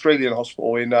 It's an Australian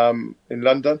hospital in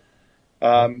London.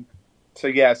 So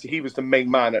he was the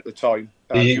main man at the time.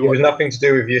 It was nothing to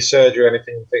do with your surgery or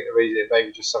anything. You think it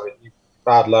maybe just something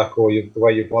bad luck or the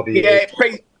way your body. Yeah,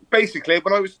 basically,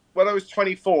 when I was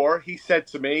 24, he said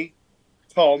to me,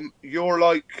 "Tom, you're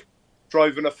like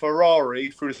driving a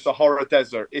Ferrari through the Sahara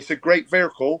Desert. It's a great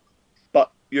vehicle, but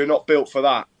you're not built for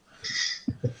that."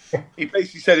 He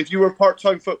basically said, if you were a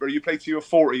part-time footballer, you played till you were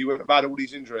 40, you wouldn't have had all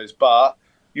these injuries. But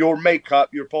your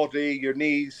makeup, your body, your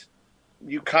knees,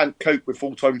 you can't cope with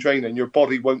full-time training. Your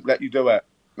body won't let you do it.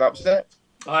 That was it.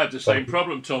 I have the same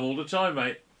problem, Tom, all the time,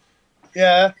 mate.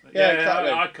 Yeah,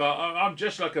 exactly. I can't. I'm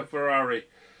just like a Ferrari.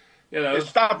 If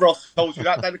Stavros told you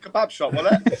that down the kebab shop,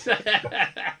 wasn't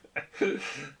it?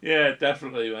 Yeah,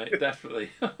 definitely, mate. Definitely.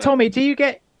 Tommy, do you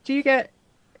get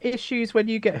issues when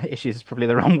you get issues? Is probably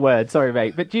the wrong word. Sorry,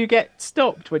 mate. But do you get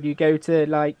stopped when you go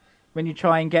to when you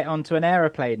try and get onto an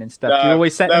aeroplane and stuff? Do you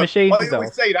always set the machines off? I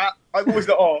always say that. I'm always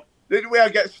like, the way I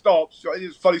get stopped.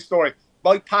 It's a funny story.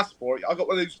 My passport, I got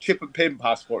one of those chip and pin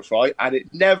passports, right? And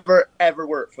it never ever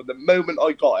worked from the moment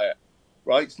I got it.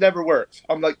 Right, it's never worked.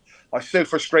 I'm so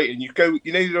frustrated. You go,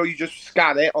 you just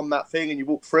scan it on that thing and you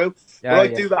walk through. I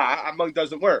do that and mine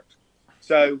doesn't work.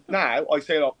 So now I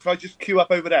say, can I just queue up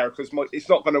over there because it's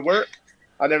not going to work?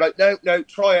 And they're like, no,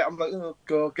 try it. I'm like, oh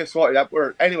god, guess what? It won't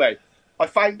work. Anyway, I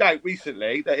found out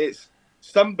recently that it's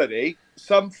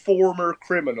some former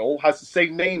criminal has the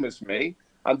same name as me,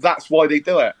 and that's why they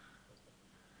do it.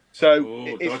 So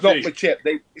Oh, it's dodgy. not my chip.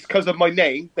 It's because of my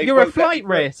name. They You're a won't let flight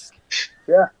me- risk.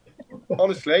 Yeah,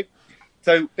 honestly.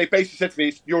 So they basically said to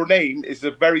me, "Your name is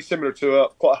very similar to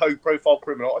quite a high-profile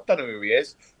criminal." I don't know who he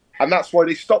is, and that's why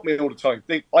they stop me all the time.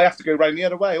 I have to go round the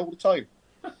other way all the time.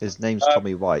 His name's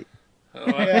Tommy White.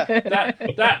 Yeah.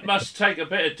 That must take a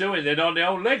bit of doing then on the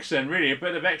old legs then, really, a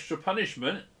bit of extra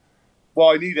punishment. Well,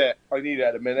 I need it. I need it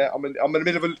at the minute. I'm in the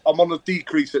middle of I'm on a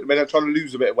decrease at the minute. I'm trying to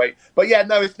lose a bit of weight. But yeah,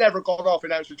 no, it's never gone off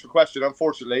in answer to your question.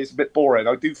 Unfortunately, it's a bit boring.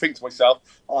 I do think to myself,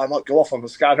 I might go off on the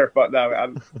scanner, but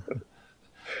no.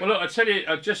 Well, look, I tell you,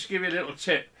 I'll just give you a little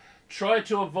tip. Try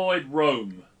to avoid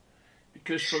Rome,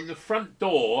 because from the front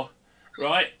door,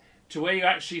 right, to where you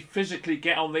actually physically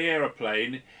get on the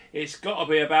aeroplane, it's got to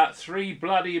be about 3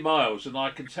 bloody miles, and I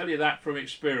can tell you that from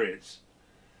experience.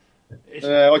 It's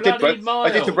I bloody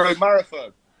did the road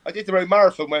marathon. I did the road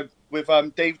marathon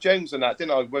with Dave Jones and that,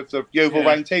 didn't I? With the Yeovil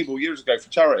Round Table years ago for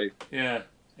charity. Yeah.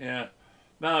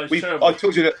 No, it's terrible. I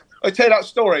told you that. I tell you that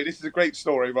story. This is a great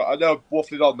story, but I know I'm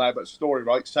waffling on now, but story,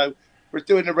 right? So we're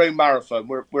doing the road marathon.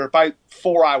 We're about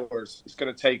 4 hours. It's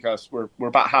going to take us. We're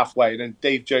about halfway, and then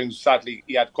Dave Jones, sadly,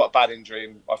 he had quite a bad injury,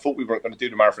 and I thought we weren't going to do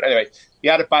the marathon. Anyway, he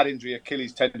had a bad injury,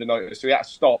 Achilles tendonitis, so he had to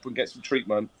stop and get some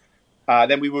treatment.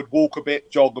 Then we would walk a bit,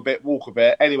 jog a bit, walk a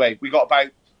bit. Anyway, we got about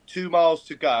 2 miles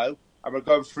to go, and we're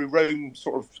going through Rome,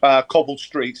 sort of cobbled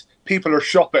streets. People are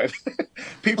shopping.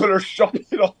 People are shopping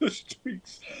on the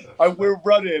streets, and we're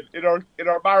running in our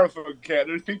marathon kit.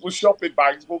 There's people shopping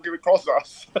bags walking across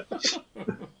us.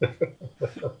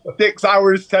 6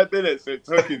 hours 10 minutes it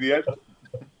took in the end.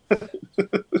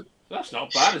 That's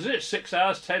not bad, is it? 6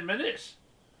 hours 10 minutes.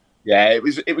 Yeah, it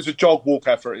was a jog walk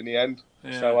effort in the end.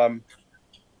 Yeah. So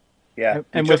yeah,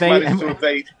 And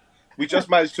we just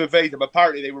managed to evade them.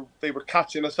 Apparently, they were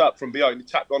catching us up from behind. They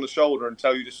tap you on the shoulder and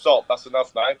tell you to stop. That's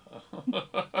enough now.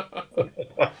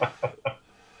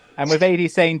 And with AD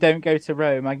saying don't go to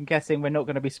Rome, I'm guessing we're not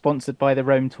going to be sponsored by the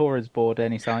Rome Tourers Board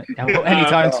anytime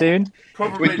soon.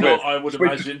 Probably Sweet not, whip. I would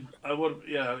Sweet. imagine. I would,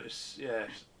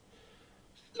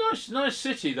 Nice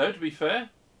city though, to be fair.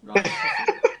 Nice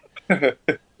city.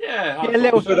 Yeah, I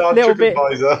Yeah, thought so. little bit.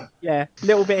 TripAdvisor. Yeah,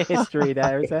 little bit of history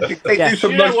there, is there? They Yeah. do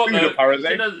some You know nice what, food, though? apparently.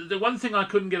 You know, the one thing I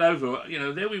couldn't get over,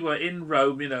 there we were in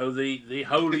Rome, the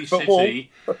holy Football.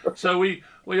 city. So we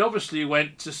obviously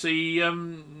went to see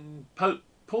Pope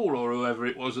Paul or whoever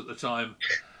it was at the time.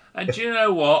 And do you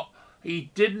know what?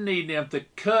 He didn't even have the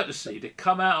courtesy to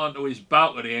come out onto his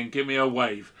balcony and give me a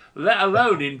wave, let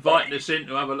alone inviting us in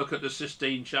to have a look at the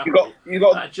Sistine Chapel. You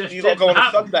got That just to go didn't on a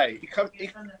happen. Sunday.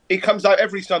 He comes out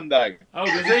every Sunday. Oh,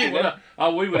 does he? Well,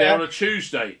 we were there on a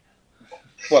Tuesday.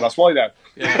 Well, that's why then.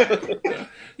 Yeah.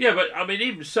 Yeah, but I mean,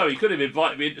 even so, he could have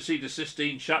invited me in to see the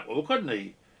Sistine Chapel, couldn't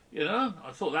he?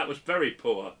 I thought that was very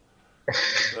poor.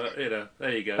 But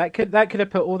there you go. That could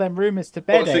have put all them rumours to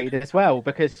bed, Well, Aid, as well,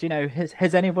 because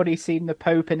has anybody seen the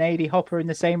Pope and AD Hopper in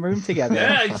the same room together?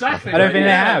 Yeah, exactly. I don't think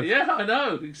they have. Yeah, I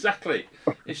know exactly.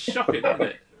 It's shocking, isn't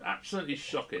it? Absolutely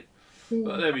shocking.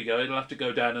 But there we go. It'll have to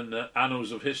go down in the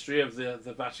annals of history of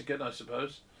the Vatican, I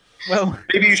suppose. Well,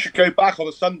 Maybe you should go back on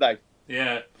a Sunday.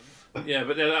 Yeah. Yeah,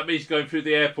 but then that means going through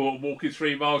the airport and walking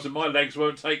 3 miles, and my legs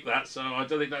won't take that, so I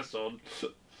don't think that's on.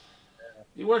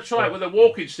 You want to try it with a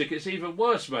walking stick, it's even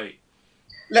worse, mate.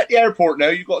 Let the airport know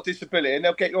you've got a disability, and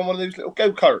they'll get you on one of those little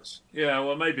go-karts. Yeah,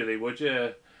 well, maybe they would, yeah.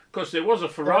 Because there was a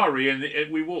Ferrari,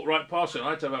 and we walked right past it, and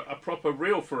I had to have a proper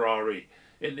real Ferrari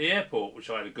in the airport, which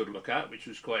I had a good look at, which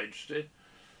was quite interesting.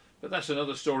 But that's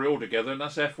another story altogether, and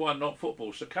that's F1, not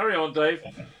football. So carry on, Dave.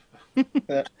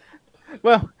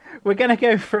 well, we're going to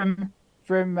go from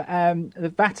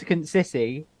the Vatican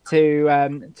City to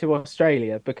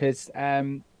Australia, because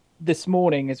this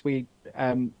morning, as we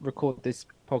record this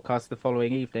podcast the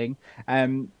following evening,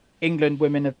 England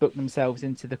women have booked themselves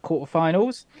into the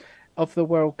quarterfinals of the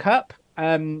World Cup.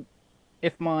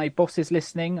 If my boss is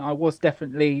listening, I was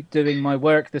definitely doing my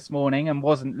work this morning and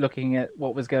wasn't looking at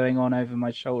what was going on over my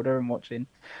shoulder and watching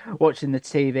the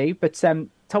TV. But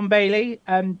Tom Bailey,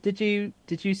 did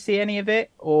you see any of it,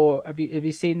 or have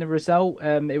you seen the result?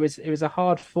 It was a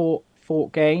hard fought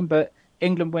game, but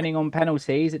England winning on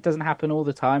penalties. It doesn't happen all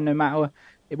the time, no matter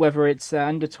whether it's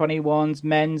under 21s,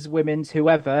 men's, women's,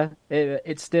 whoever.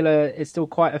 It's still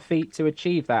quite a feat to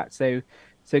achieve that. So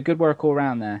good work all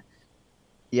around there.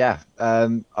 Yeah,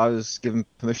 I was given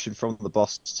permission from the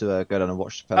boss to go down and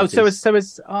watch the penalties. Oh, so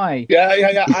was I. Yeah,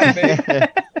 and me.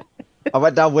 I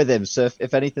went down with him, so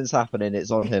if anything's happening, it's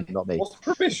on him, not me. What's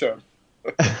the permission?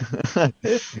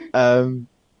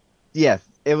 Yeah,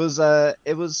 it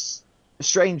was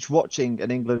strange watching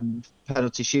an England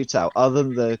penalty shootout. Other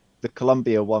than the the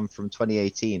Colombia one from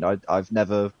 2018. I've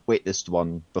never witnessed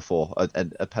one before,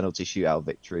 a penalty shootout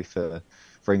victory for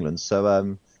England.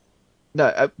 So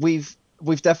no, we've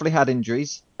definitely had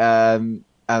injuries, and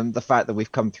the fact that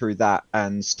we've come through that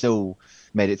and still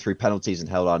made it through penalties and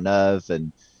held our nerve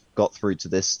and got through to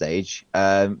this stage.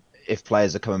 If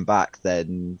players are coming back,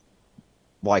 then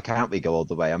why can't we go all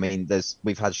the way? I mean,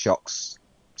 we've had shocks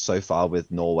so far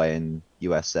with Norway and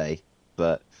USA,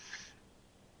 but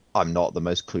I'm not the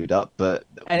most clued up, but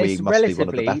And we it's must be one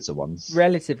of the better ones.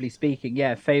 relatively speaking,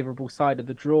 yeah, favourable side of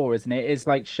the draw, isn't it? It's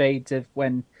like shades of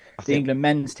when I the think England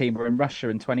men's team were in Russia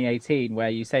in 2018, where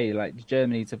you say like the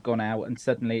Germany's have gone out and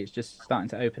suddenly it's just starting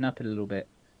to open up a little bit.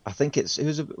 I think I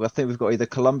think we've got either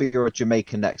Colombia or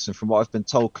Jamaica next, and from what I've been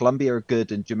told, Colombia are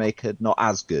good and Jamaica not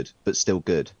as good, but still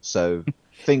good. So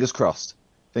fingers crossed.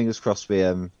 Fingers crossed we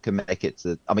can make it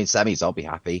to. I mean, semis, I'll be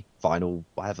happy. Final,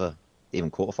 whatever, even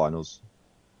quarterfinals.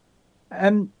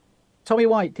 Tommy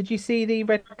White, did you see the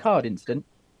red card incident?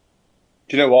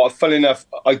 Do you know what? Funny enough,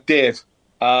 I did.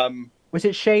 Was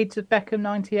it shades of Beckham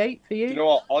 98 for you? Do you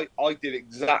know what? I did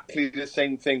exactly the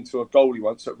same thing to a goalie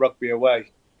once at Rugby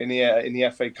away in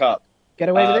the FA Cup. Get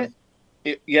away with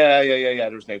it? Yeah.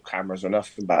 There was no cameras or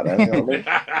nothing back then. You know what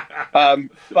I mean?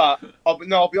 But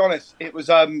I'll be honest. It was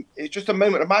it's just a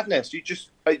moment of madness. It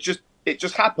just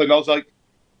happened. I was like,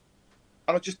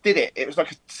 and I just did it. It was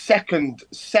like a second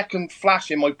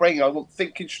flash in my brain. I wasn't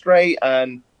thinking straight,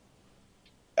 and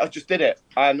I just did it.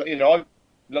 And I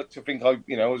like to think I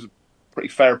was a pretty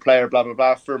fair player, blah blah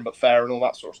blah, firm but fair, and all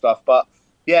that sort of stuff. But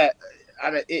yeah,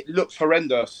 and it looks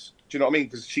horrendous. Do you know what I mean?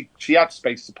 Because she had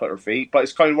space to put her feet, but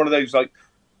it's kind of one of those like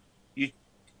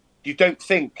you don't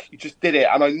think, you just did it.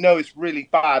 And I know it's really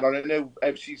bad, and I know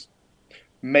she's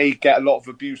may get a lot of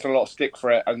abuse and a lot of stick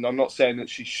for it. And I'm not saying that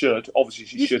she should. Obviously,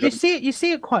 she shouldn't. You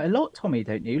see it quite a lot, Tommy,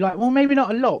 don't you? Like, well, maybe not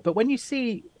a lot, but when you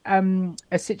see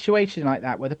a situation like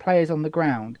that where the player's on the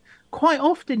ground, quite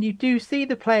often you do see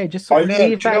the player just sort of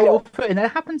leave that little foot, and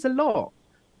that happens a lot.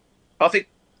 I think,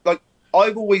 like,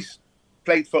 I've always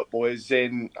played football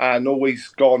and always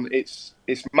gone, it's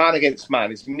man against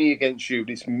man, it's me against you,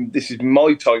 this is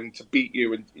my time to beat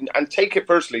you, and take it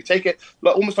personally, take it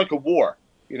like almost like a war.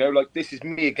 Like, this is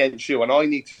me against you, and I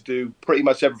need to do pretty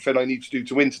much everything I need to do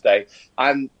to win today.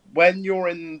 And when you're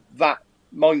in that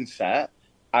mindset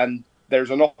and there's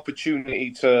an opportunity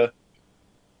to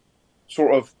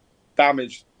sort of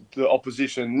damage the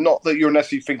opposition, not that you're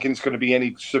necessarily thinking it's going to be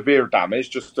any severe damage,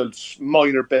 just a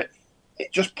minor bit,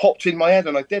 it just popped in my head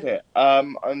and I did it.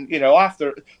 And,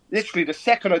 after literally the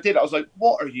second I did it, I was like,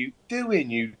 what are you doing,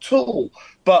 you tool?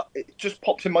 But it just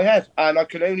popped in my head, and I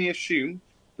can only assume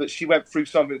that she went through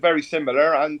something very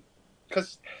similar, and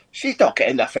because she's not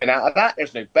getting nothing out of that,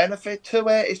 there's no benefit to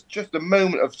it. It's just a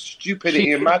moment of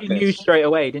stupidity and madness. She knew straight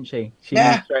away, didn't she? She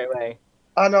knew straight away.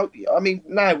 I know. I mean,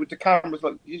 now with the cameras,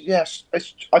 like, yes,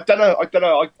 I don't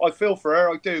know. I feel for her,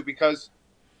 I do, because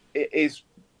it's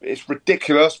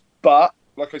ridiculous. But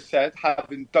like I said,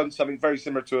 having done something very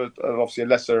similar to obviously a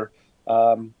lesser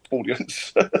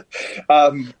audience,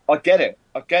 I get it,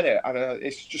 and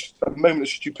it's just a moment of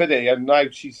stupidity. And now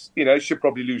she'll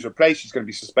probably lose her place. She's going to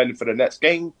be suspended for the next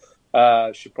game.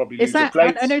 She'll probably lose her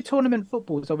place. I know tournament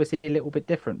football is obviously a little bit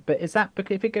different, but is that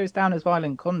because if it goes down as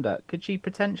violent conduct, could she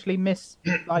potentially miss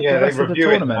the rest of the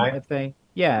tournament? If they,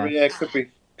 it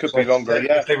could be longer.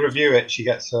 If they review it,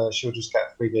 she'll just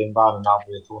get a 3-game ban, and that'll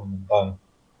be a tournament done.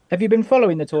 Have you been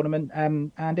following the tournament,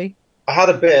 Andy? I had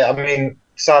a bit. I mean,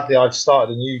 sadly, I've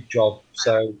started a new job,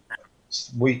 so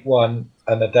week 1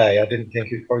 and a day. I didn't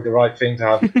think it was probably the right thing to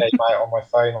have a game out on my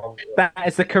phone. That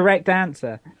is the correct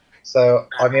answer. So,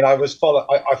 I mean, I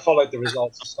followed the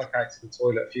results. I stuck out to the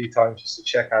toilet a few times just to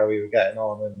check how we were getting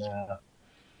on, and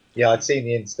I'd seen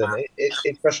the incident.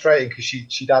 It's frustrating because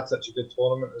she'd had such a good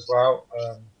tournament as well.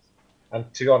 And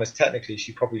to be honest, technically,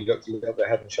 she probably looked a little bit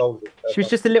head and shoulders. She was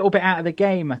just a little bit out of the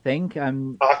game, I think. I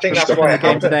think that's why it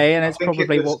happened today, and it's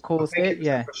probably what caused it.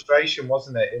 Yeah, frustration,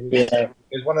 wasn't it? It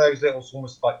was one of those little,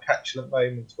 almost like petulant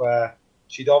moments where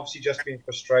she'd obviously just been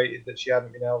frustrated that she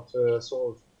hadn't been able to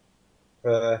sort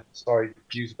of,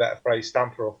 use a better phrase,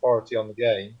 stamp her authority on the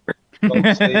game.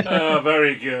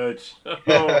 Very good.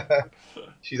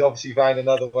 She's obviously found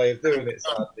another way of doing it,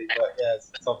 sadly. But yeah,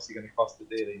 it's obviously going to cost her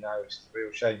dearly now, which is a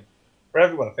real shame for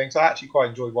everyone, I think. So I actually quite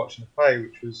enjoyed watching her play,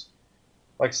 which was,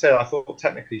 like I said, I thought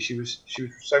technically she was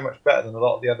so much better than a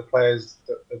lot of the other players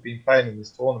that have been playing in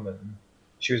this tournament. And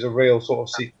she was a real sort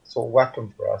of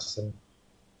weapon for us, and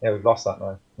yeah, we've lost that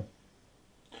now.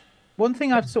 One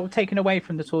thing I've sort of taken away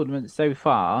from the tournament so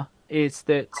far is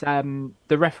that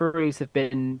the referees have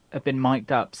been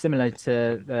mic'd up, similar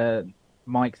to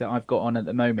mic that I've got on at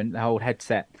the moment, the whole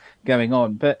headset going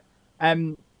on. But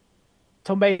Tom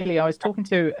Bailey, I was talking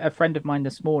to a friend of mine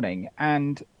this morning,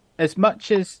 and as much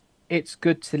as it's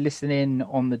good to listen in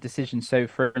on the decision. So,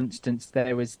 for instance,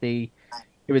 there was a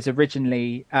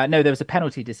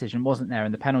penalty decision, wasn't there?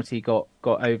 And the penalty got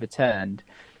overturned,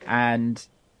 and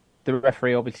the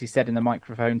referee obviously said in the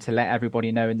microphone to let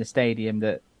everybody know in the stadium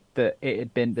that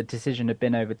the decision had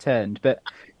been overturned. But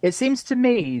it seems to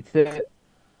me that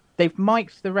they've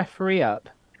mic'd the referee up,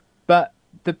 but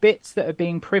the bits that are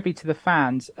being privy to the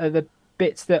fans are the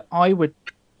bits that I would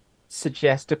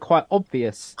suggest are quite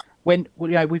obvious. When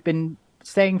we've been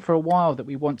saying for a while that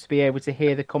we want to be able to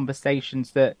hear the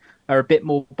conversations that are a bit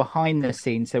more behind the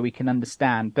scenes so we can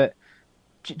understand. But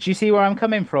do you see where I'm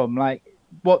coming from? Like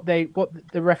what the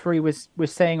referee was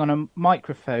saying on a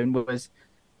microphone was,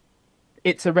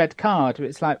 it's a red card.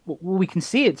 It's like, well, we can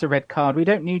see it's a red card. We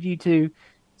don't need you to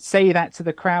say that to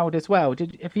the crowd as well.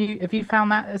 Have you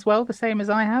found that as well, the same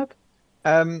as I have?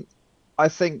 I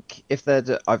think if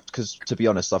because to be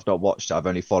honest, I've not watched it. I've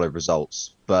only followed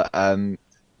results. But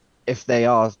if they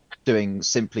are doing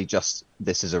simply just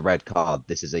this is a red card,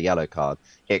 this is a yellow card,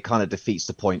 it kind of defeats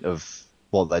the point of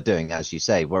what they're doing, as you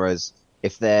say. Whereas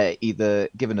if they're either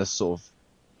giving us sort of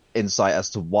insight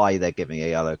as to why they're giving a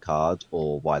yellow card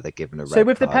or why they're giving a red card. So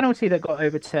with the penalty that got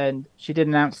overturned, she did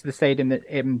announce to the stadium that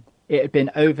it had been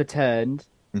overturned,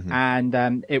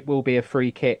 and it will be a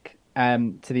free kick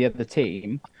to the other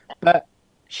team. But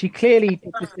she clearly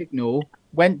did the signal,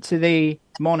 went to the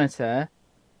monitor,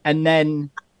 and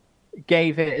then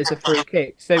gave it as a free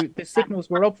kick. So the signals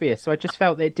were obvious. So I just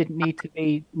felt that it didn't need to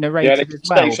be narrated as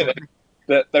well.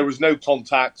 That there was no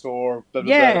contact or...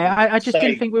 I just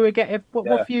didn't think we would get... What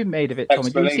have you made of it,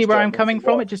 Tommy? Do you see where I'm coming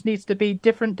from? It just needs to be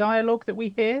different dialogue that we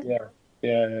hear?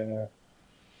 Yeah.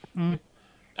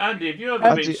 Andy, have you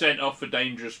ever been sent off for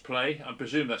dangerous play? I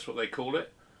presume that's what they call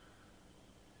it.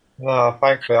 No,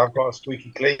 thankfully, I've got a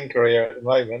squeaky clean career at the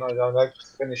moment. I don't hope to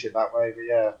finish it that way, but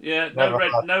yeah. Yeah,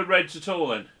 no reds at all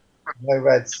then? No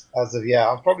reds as of yet.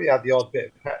 I've probably had the odd bit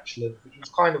of petulance, which was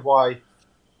kind of why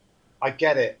I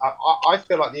get it. I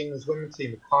feel like the England's women's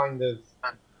team are kind of...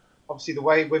 Obviously, the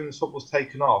way women's football's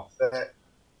taken off,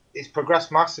 it's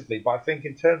progressed massively, but I think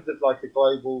in terms of like a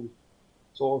global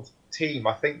sort of team,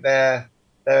 I think they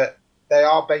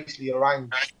are basically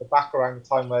around the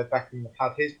time where Beckham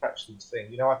had his petulance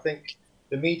thing. You know, I think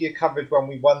the media coverage when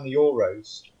we won the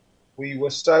Euros, we were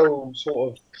so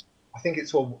sort of, I think it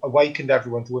sort of awakened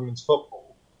everyone to women's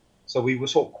football. So we were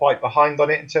sort of quite behind on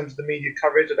it in terms of the media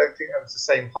coverage. I don't think there was the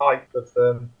same hype of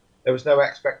them. There was no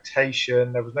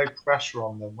expectation. There was no pressure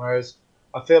on them. Whereas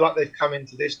I feel like they've come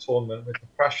into this tournament with the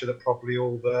pressure that probably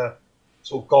all the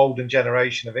sort of golden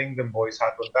generation of England boys had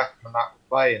when Beckham and that were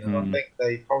playing. And I think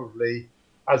they probably,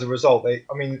 as a result, in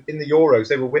the Euros,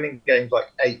 they were winning games like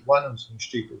 8-1 and some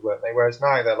stupid, weren't they? Whereas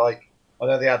now they're like, I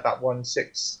know they had that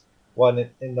 1-6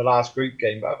 in the last group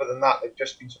game, but other than that, they've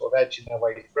just been sort of edging their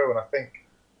way through. And I think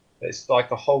it's like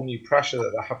a whole new pressure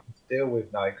that they're having to deal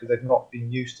with now because they've not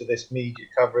been used to this media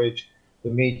coverage,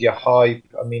 the media hype.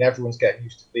 I mean, everyone's getting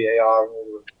used to VAR and all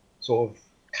the sort of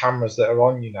cameras that are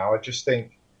on you now. I just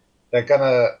think they're going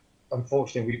to,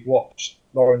 unfortunately, we've watched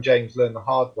Lauren James learn the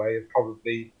hard way of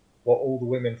probably what all the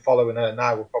women following her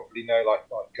now will probably know, like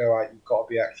go out, you've got to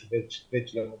be extra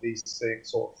vigilant with these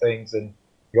sort of things, and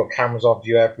you've got cameras of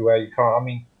you everywhere. You can't, I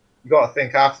mean, you've got to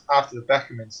think after the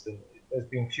Beckham incident, there's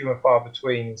been few and far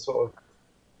between sort of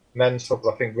men's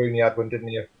football. I think Rooney had one, didn't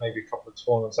he? Maybe a couple of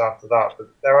tournaments after that, but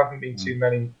there haven't been too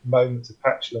many moments of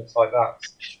petulance like that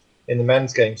in the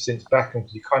men's game since Beckham,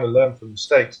 because you kind of learn from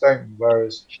mistakes, don't you?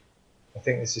 Whereas I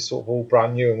think this is sort of all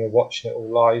brand new and we're watching it all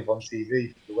live on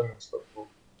TV for the women's football.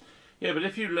 Yeah, but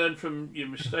if you learn from your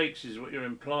mistakes, is what you're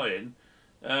implying.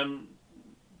 I'm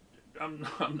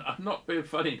not being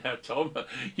funny now, Tom.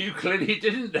 You clearly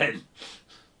didn't then.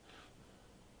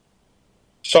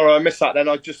 Sorry, I missed that then.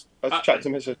 I was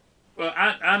chatting to Mrs. Well,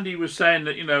 Andy was saying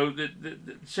that,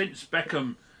 that since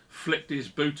Beckham flicked his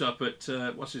boot up at,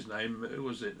 what's his name? Who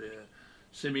was it?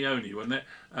 Simeone, wasn't it?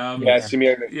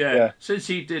 Simeone. Yeah. Since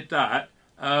he did that,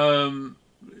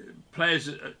 players,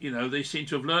 they seem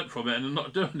to have learnt from it and are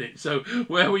not doing it. So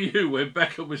where were you when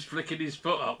Beckham was flicking his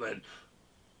foot up then?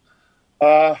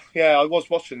 I was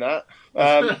watching that.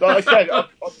 Like I said,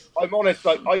 I'm honest.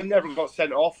 Like I never got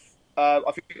sent off. I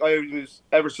think I only was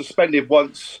ever suspended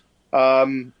once.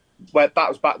 Where that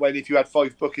was back when if you had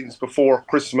 5 bookings before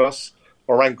Christmas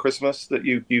or around Christmas that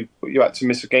you had to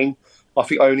miss a game. I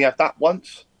think I only had that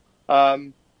once.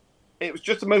 It was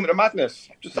just a moment of madness,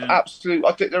 just absolute.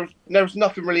 I think there was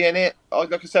nothing really in it.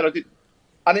 Like I said,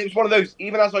 And it was one of those,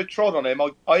 even as I trod on him,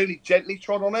 I only gently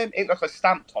trod on him. It ain't like I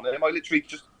stamped on him.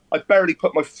 I barely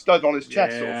put my stud on his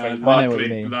chest sort of thing. I know what you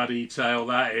mean. Bloody tail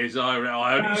that is. I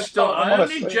honestly.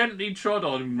 only gently trod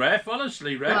on him, ref.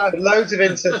 Honestly, ref. Loads of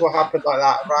incidents will happen like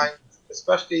that around,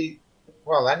 especially,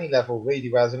 well, any level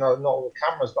really, where there's not all the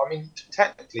cameras. But I mean,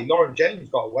 technically, Lauren James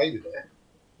got away with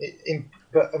it.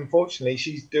 But unfortunately,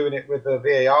 she's doing it with a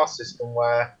VAR system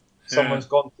where someone's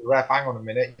gone to the ref, hang on a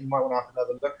minute, you might want to have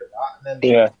another look at that. And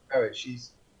then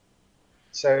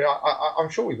So I'm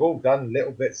sure we've all done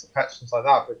little bits of petulance like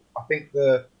that, but I think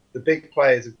the big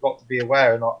players have got to be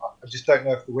aware, and I just don't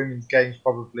know if the women's game's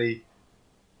probably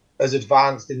as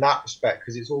advanced in that respect,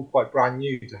 because it's all quite brand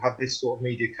new to have this sort of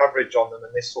media coverage on them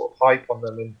and this sort of hype on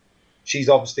them. And she's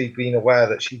obviously been aware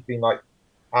that she's been like,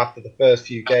 after the first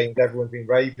few games, everyone's been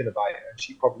raving about it, and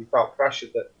she probably felt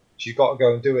pressured that she's got to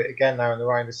go and do it again now in the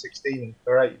round of 16. And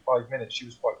for 85 minutes, she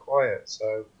was quite quiet.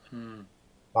 So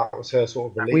that was her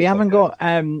sort of relief. We haven't got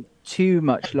too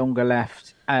much longer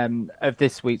left of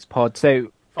this week's pod.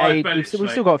 So we've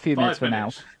still got a few minutes for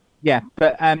now. Yeah,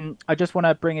 but I just want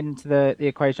to bring into the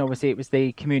equation. Obviously, it was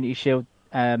the Community Shield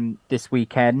this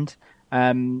weekend.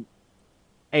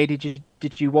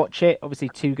 Did you watch it? Obviously,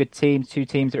 two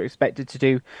teams that are expected to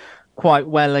do quite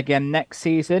well again next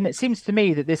season. It seems to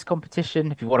me that this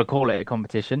competition, if you want to call it a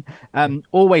competition,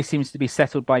 always seems to be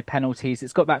settled by penalties.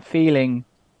 It's got that feeling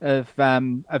of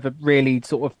a really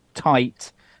sort of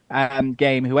tight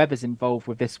game, whoever's involved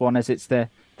with this one, as it's the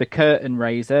curtain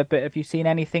raiser. But have you seen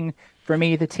anything from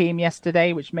either team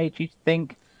yesterday which made you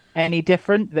think any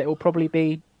different? That it will probably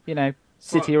be,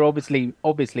 City will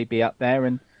obviously be up there,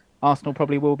 and Arsenal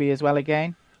probably will be as well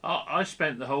again. I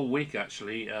spent the whole week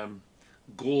actually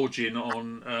gorging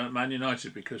on Man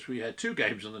United because we had two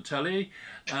games on the telly,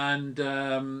 and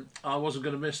I wasn't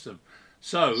going to miss them.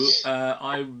 So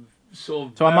I saw.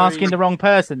 So I'm asking the wrong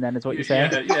person then, is what you're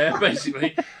saying? Yeah,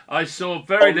 basically, I saw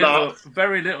very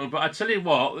little. But I tell you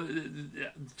what,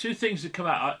 two things that come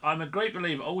out. I'm a great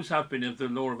believer, always have been, of the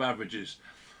law of averages.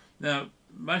 Now,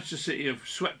 Manchester City have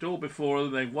swept all before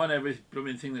them. They've won every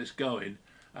blooming thing that's going.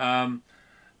 And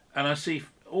I see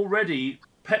already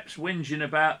Pep's whinging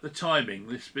about the timing,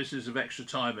 this business of extra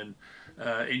time and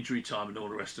injury time and all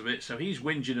the rest of it. So he's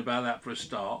whinging about that for a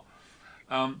start.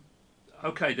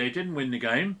 Okay, they didn't win the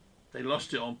game. They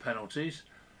lost it on penalties.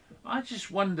 I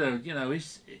just wonder,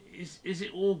 is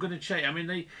it all going to change? I mean,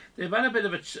 they've had a bit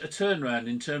of a turnaround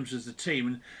in terms of the team,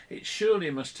 and it surely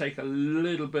must take a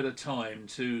little bit of time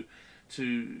to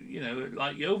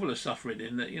like Yeovil are suffering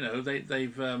in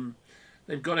that,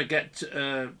 they've got to get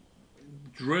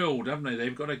drilled, haven't they?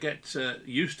 They've got to get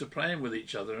used to playing with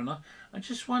each other, and I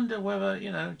just wonder whether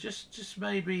just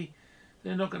maybe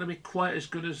they're not going to be quite as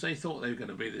good as they thought they were going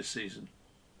to be this season.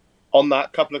 On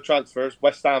that couple of transfers,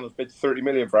 West Ham have bid 30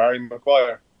 million for Harry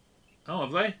Maguire. Oh,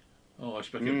 have they? Oh, I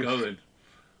expect him to go then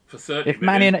for 30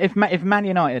 million. If Man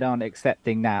United aren't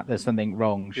accepting that, there's something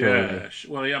wrong, surely. Yeah,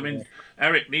 well, I mean,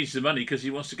 Eric needs the money because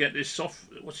he wants to get this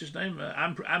what's his name?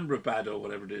 Amrabat or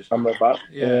whatever it is. Amrabat.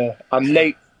 Yeah. And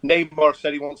Neymar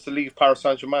said he wants to leave Paris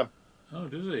Saint-Germain. Oh,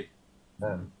 does he?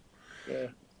 Yeah.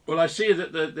 Well, I see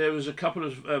that there was a couple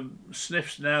of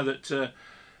sniffs now that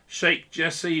Sheikh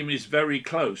Jassim is very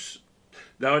close.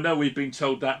 Now, I know we've been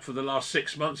told that for the last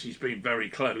 6 months he's been very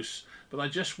close, but I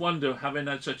just wonder, having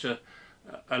had such a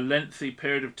lengthy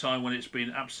period of time when it's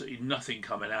been absolutely nothing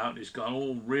coming out, it's gone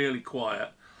all really quiet,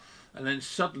 and then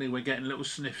suddenly we're getting little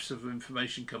sniffs of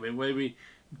information coming where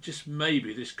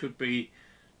maybe this could be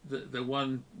the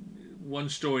one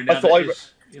story now.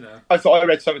 I thought I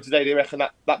read something today. They reckon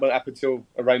that won't happen till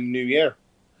around New Year.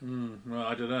 Well,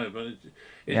 I don't know, but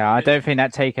I don't think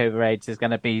that takeover aids is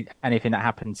going to be anything that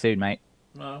happens soon, mate.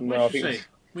 Well,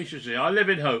 we should see. I live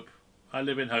in hope.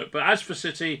 But as for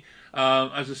City,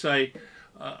 as I say,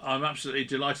 I'm absolutely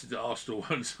delighted that Arsenal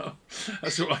won. So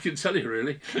that's all I can tell you,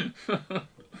 really.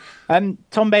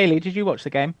 Tom Bailey, did you watch the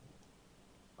game?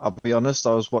 I'll be honest,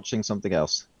 I was watching something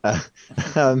else. This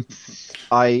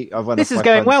is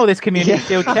going well, this Community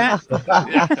Shield chat.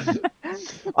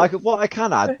 What I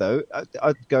can add, though,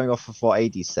 going off of what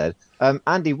AD said,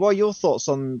 Andy, what are your thoughts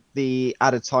on the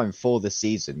added time for this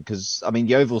season? Because, I mean,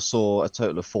 Yeovil saw a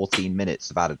total of 14 minutes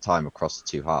of added time across the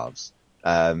two halves.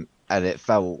 And it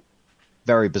felt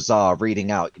very bizarre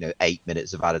reading out, 8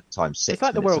 minutes of added time, 6 it's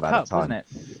like minutes the World of added Cup, time. wasn't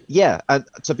it? Yeah, and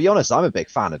to be honest, I'm a big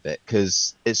fan of it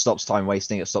because it stops time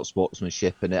wasting, it stops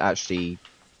sportsmanship, and it actually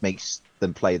makes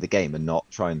them play the game and not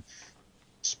try and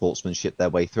sportsmanship their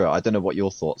way through it. I don't know what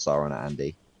your thoughts are on it,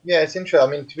 Andy. Yeah, it's interesting.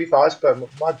 I mean, to be fair,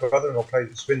 my brother-in-law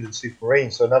plays at Swindon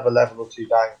Supermarine, so another level or two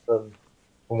down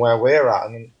from where we're at. I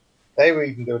mean, they were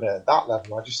even doing it at that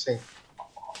level. I just think,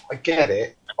 I get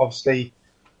it. Obviously,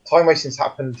 time wasting's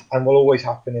happened and will always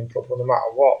happen in football no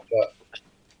matter what. But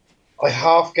I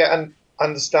half get and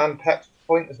understand Pep's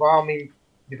point as well. I mean,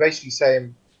 you're basically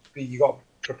saying you got to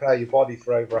prepare your body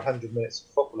for over 100 minutes of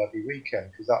football every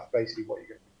weekend because that's basically what you're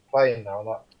going to be playing now. And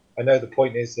I know the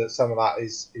point is that some of that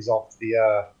is off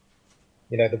the,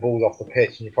 the ball's off the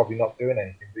pitch and you're probably not doing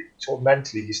anything. But sort of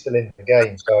mentally, you're still in the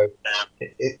game. So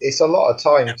it's a lot of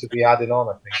time to be adding on,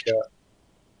 I think.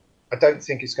 I don't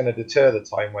think it's going to deter the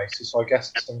time wasters, so I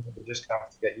guess it's something we're just going to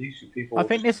have to get used to. People. I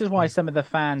think this is why some of the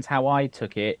fans, how I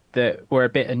took it, that were a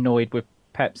bit annoyed with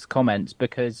Pep's comments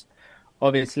because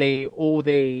obviously all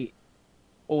the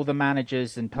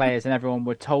managers and players and everyone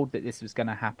were told that this was going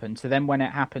to happen. So then when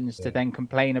it happens to then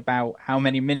complain about how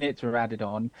many minutes were added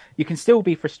on, you can still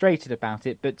be frustrated about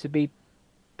it, but to be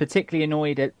particularly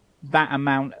annoyed at that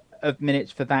amount of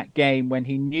minutes for that game when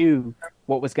he knew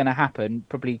what was going to happen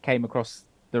probably came across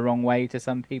the wrong way to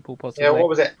some people, possibly. Yeah, what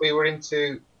was it? We were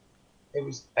into. It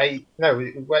was 8. No,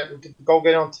 did the goal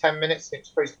go on 10 minutes? It was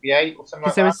supposed to be 8 or something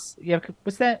like that.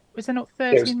 Was there not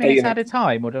 13 minutes at a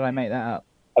time, or did I make that up?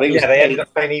 I think they ended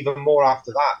up playing even more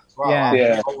after that as well.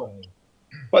 Yeah.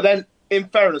 But then, in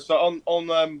fairness, on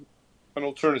an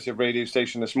alternative radio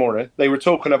station this morning, they were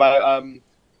talking about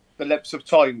the lengths of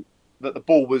time that the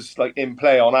ball was like in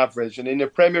play on average, and in the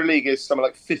Premier League it's something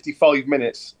like 55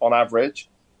 minutes on average.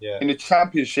 Yeah. In the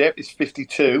Championship, it's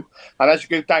 52, and as you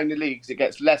go down the leagues, it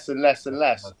gets less and less and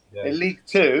less. Yeah. In League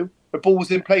Two, the ball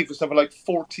was in play for something like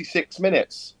 46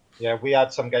 minutes. Yeah, we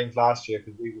had some games last year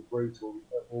because we were brutal.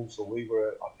 Also,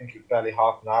 I think it was barely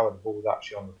half an hour the ball was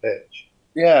actually on the pitch.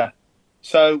 Yeah,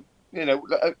 so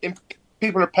if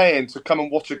people are paying to come and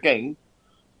watch a game,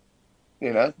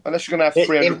 unless you're going to have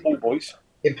 300 ball boys.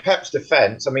 In Pep's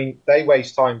defence, I mean, they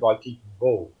waste time by keeping the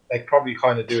ball. They probably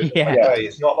kind of do it the right way.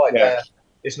 It's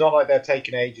not like they're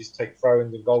taking ages to take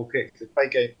throw-ins and goal kicks. They play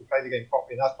the game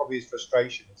properly, and that's probably his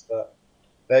frustration. Is that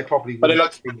they probably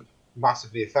wouldn't be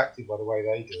massively affected by the way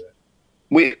they do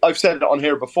it. I've said it on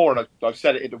here before, and I've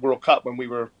said it at the World Cup when we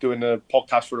were doing the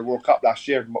podcast for the World Cup last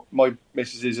year. My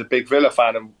missus is a big Villa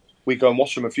fan, and we go and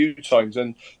watch them a few times.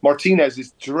 And Martinez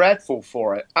is dreadful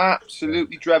for it,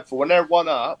 absolutely dreadful. When they're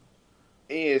 1-up,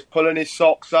 he is pulling his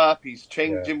socks up. He's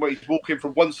changing where he's walking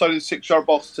from one side of the 6-yard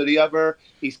box to the other.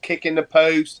 He's kicking the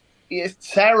post. He is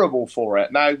terrible for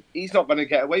it. Now he's not going to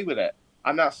get away with it,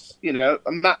 and that's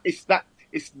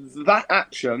it's that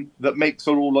action that makes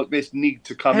all like this need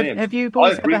to come in. Have you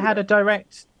boys ever had a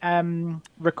direct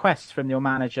request from your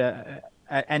manager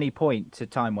at any point to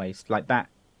time waste, like that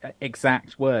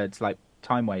exact words, like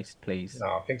time waste, please? No,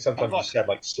 I think sometimes you said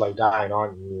like slow down,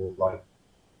 aren't you? Like,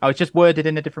 it's just worded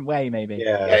in a different way, maybe.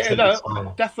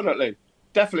 Definitely.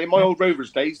 In my old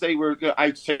Rovers days, they were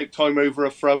out to take time over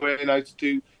a throw-in, how to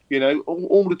do,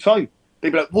 all the time. They'd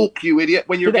be like, walk, you idiot,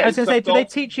 when you're getting stuff. Do they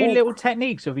teach you little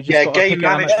techniques? Or have you just got game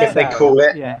management, they call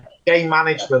it. Yeah. Game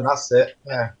management, that's it.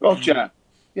 Yeah. Gotcha.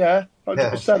 Yeah,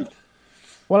 100%.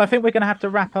 Well, I think we're going to have to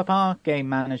wrap up our game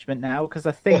management now, because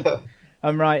I think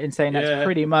I'm right in saying that's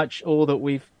pretty much all that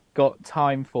we've got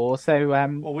time for. So,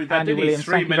 we've had Andy Williams,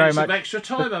 3 minutes of extra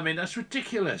time. I mean, that's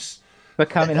ridiculous. For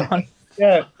coming on.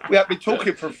 Yeah, we have been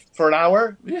talking for an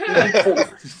hour. Yeah,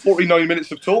 49 minutes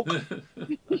of talk.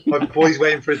 My boy's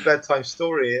waiting for his bedtime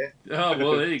story here. Oh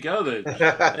well, there you go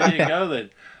then.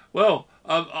 Well,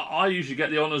 I usually get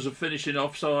the honours of finishing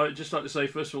off, so I'd just like to say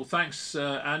first of all, thanks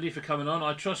Andy for coming on.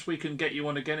 I trust we can get you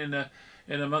on again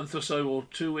in a month or so, or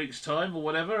 2 weeks' time, or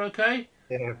whatever. Okay.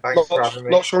 Yeah, thanks for having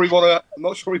me. Not sure we want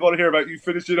to hear about you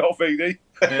finishing off, AD.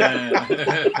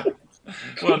 Yeah.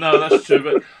 Well, no, that's true,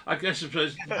 but I guess it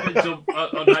depends on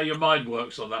how your mind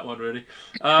works on that one, really.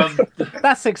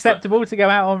 That's acceptable to go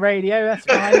out on radio, that's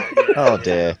fine. Oh,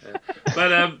 dear.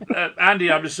 But,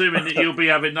 Andy, I'm assuming that you'll be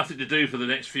having nothing to do for the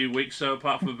next few weeks, so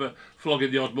apart from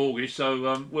flogging the odd mortgage,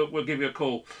 so we'll give you a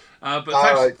call.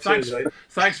 But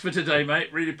thanks for today,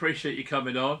 mate. Really appreciate you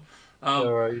coming on.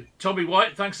 Tommy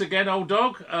White, thanks again, old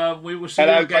dog. We will see you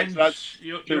again.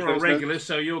 You're a regular,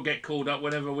 so you'll get called up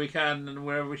whenever we can and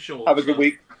wherever we're short. Have a good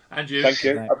week. And you. Thank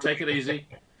you. Take it easy.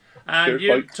 And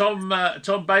cheers,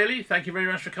 Tom Bailey, thank you very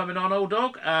much for coming on, old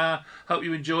dog. Hope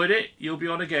you enjoyed it. You'll be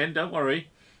on again, don't worry.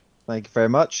 Thank you very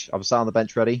much. I'm sat on the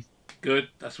bench ready. Good,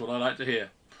 that's what I like to hear.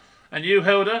 And you,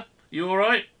 Hilda, you all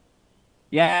right?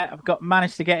 Yeah, I've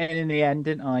managed to get in the end,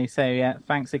 didn't I? So, yeah,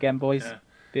 thanks again, boys. Yeah.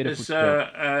 Beautiful. Is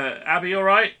Abby all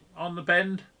right on the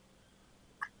bend?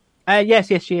 Yes,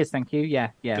 she is. Thank you.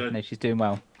 Yeah. Good. No, she's doing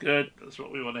well. Good. That's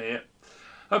what we want to hear.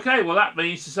 Okay, well that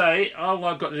means to say all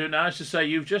I've got to do now is to say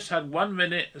you've just had 1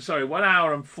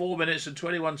 hour and 4 minutes and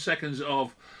 21 seconds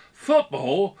of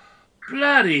football.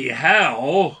 Bloody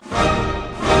hell!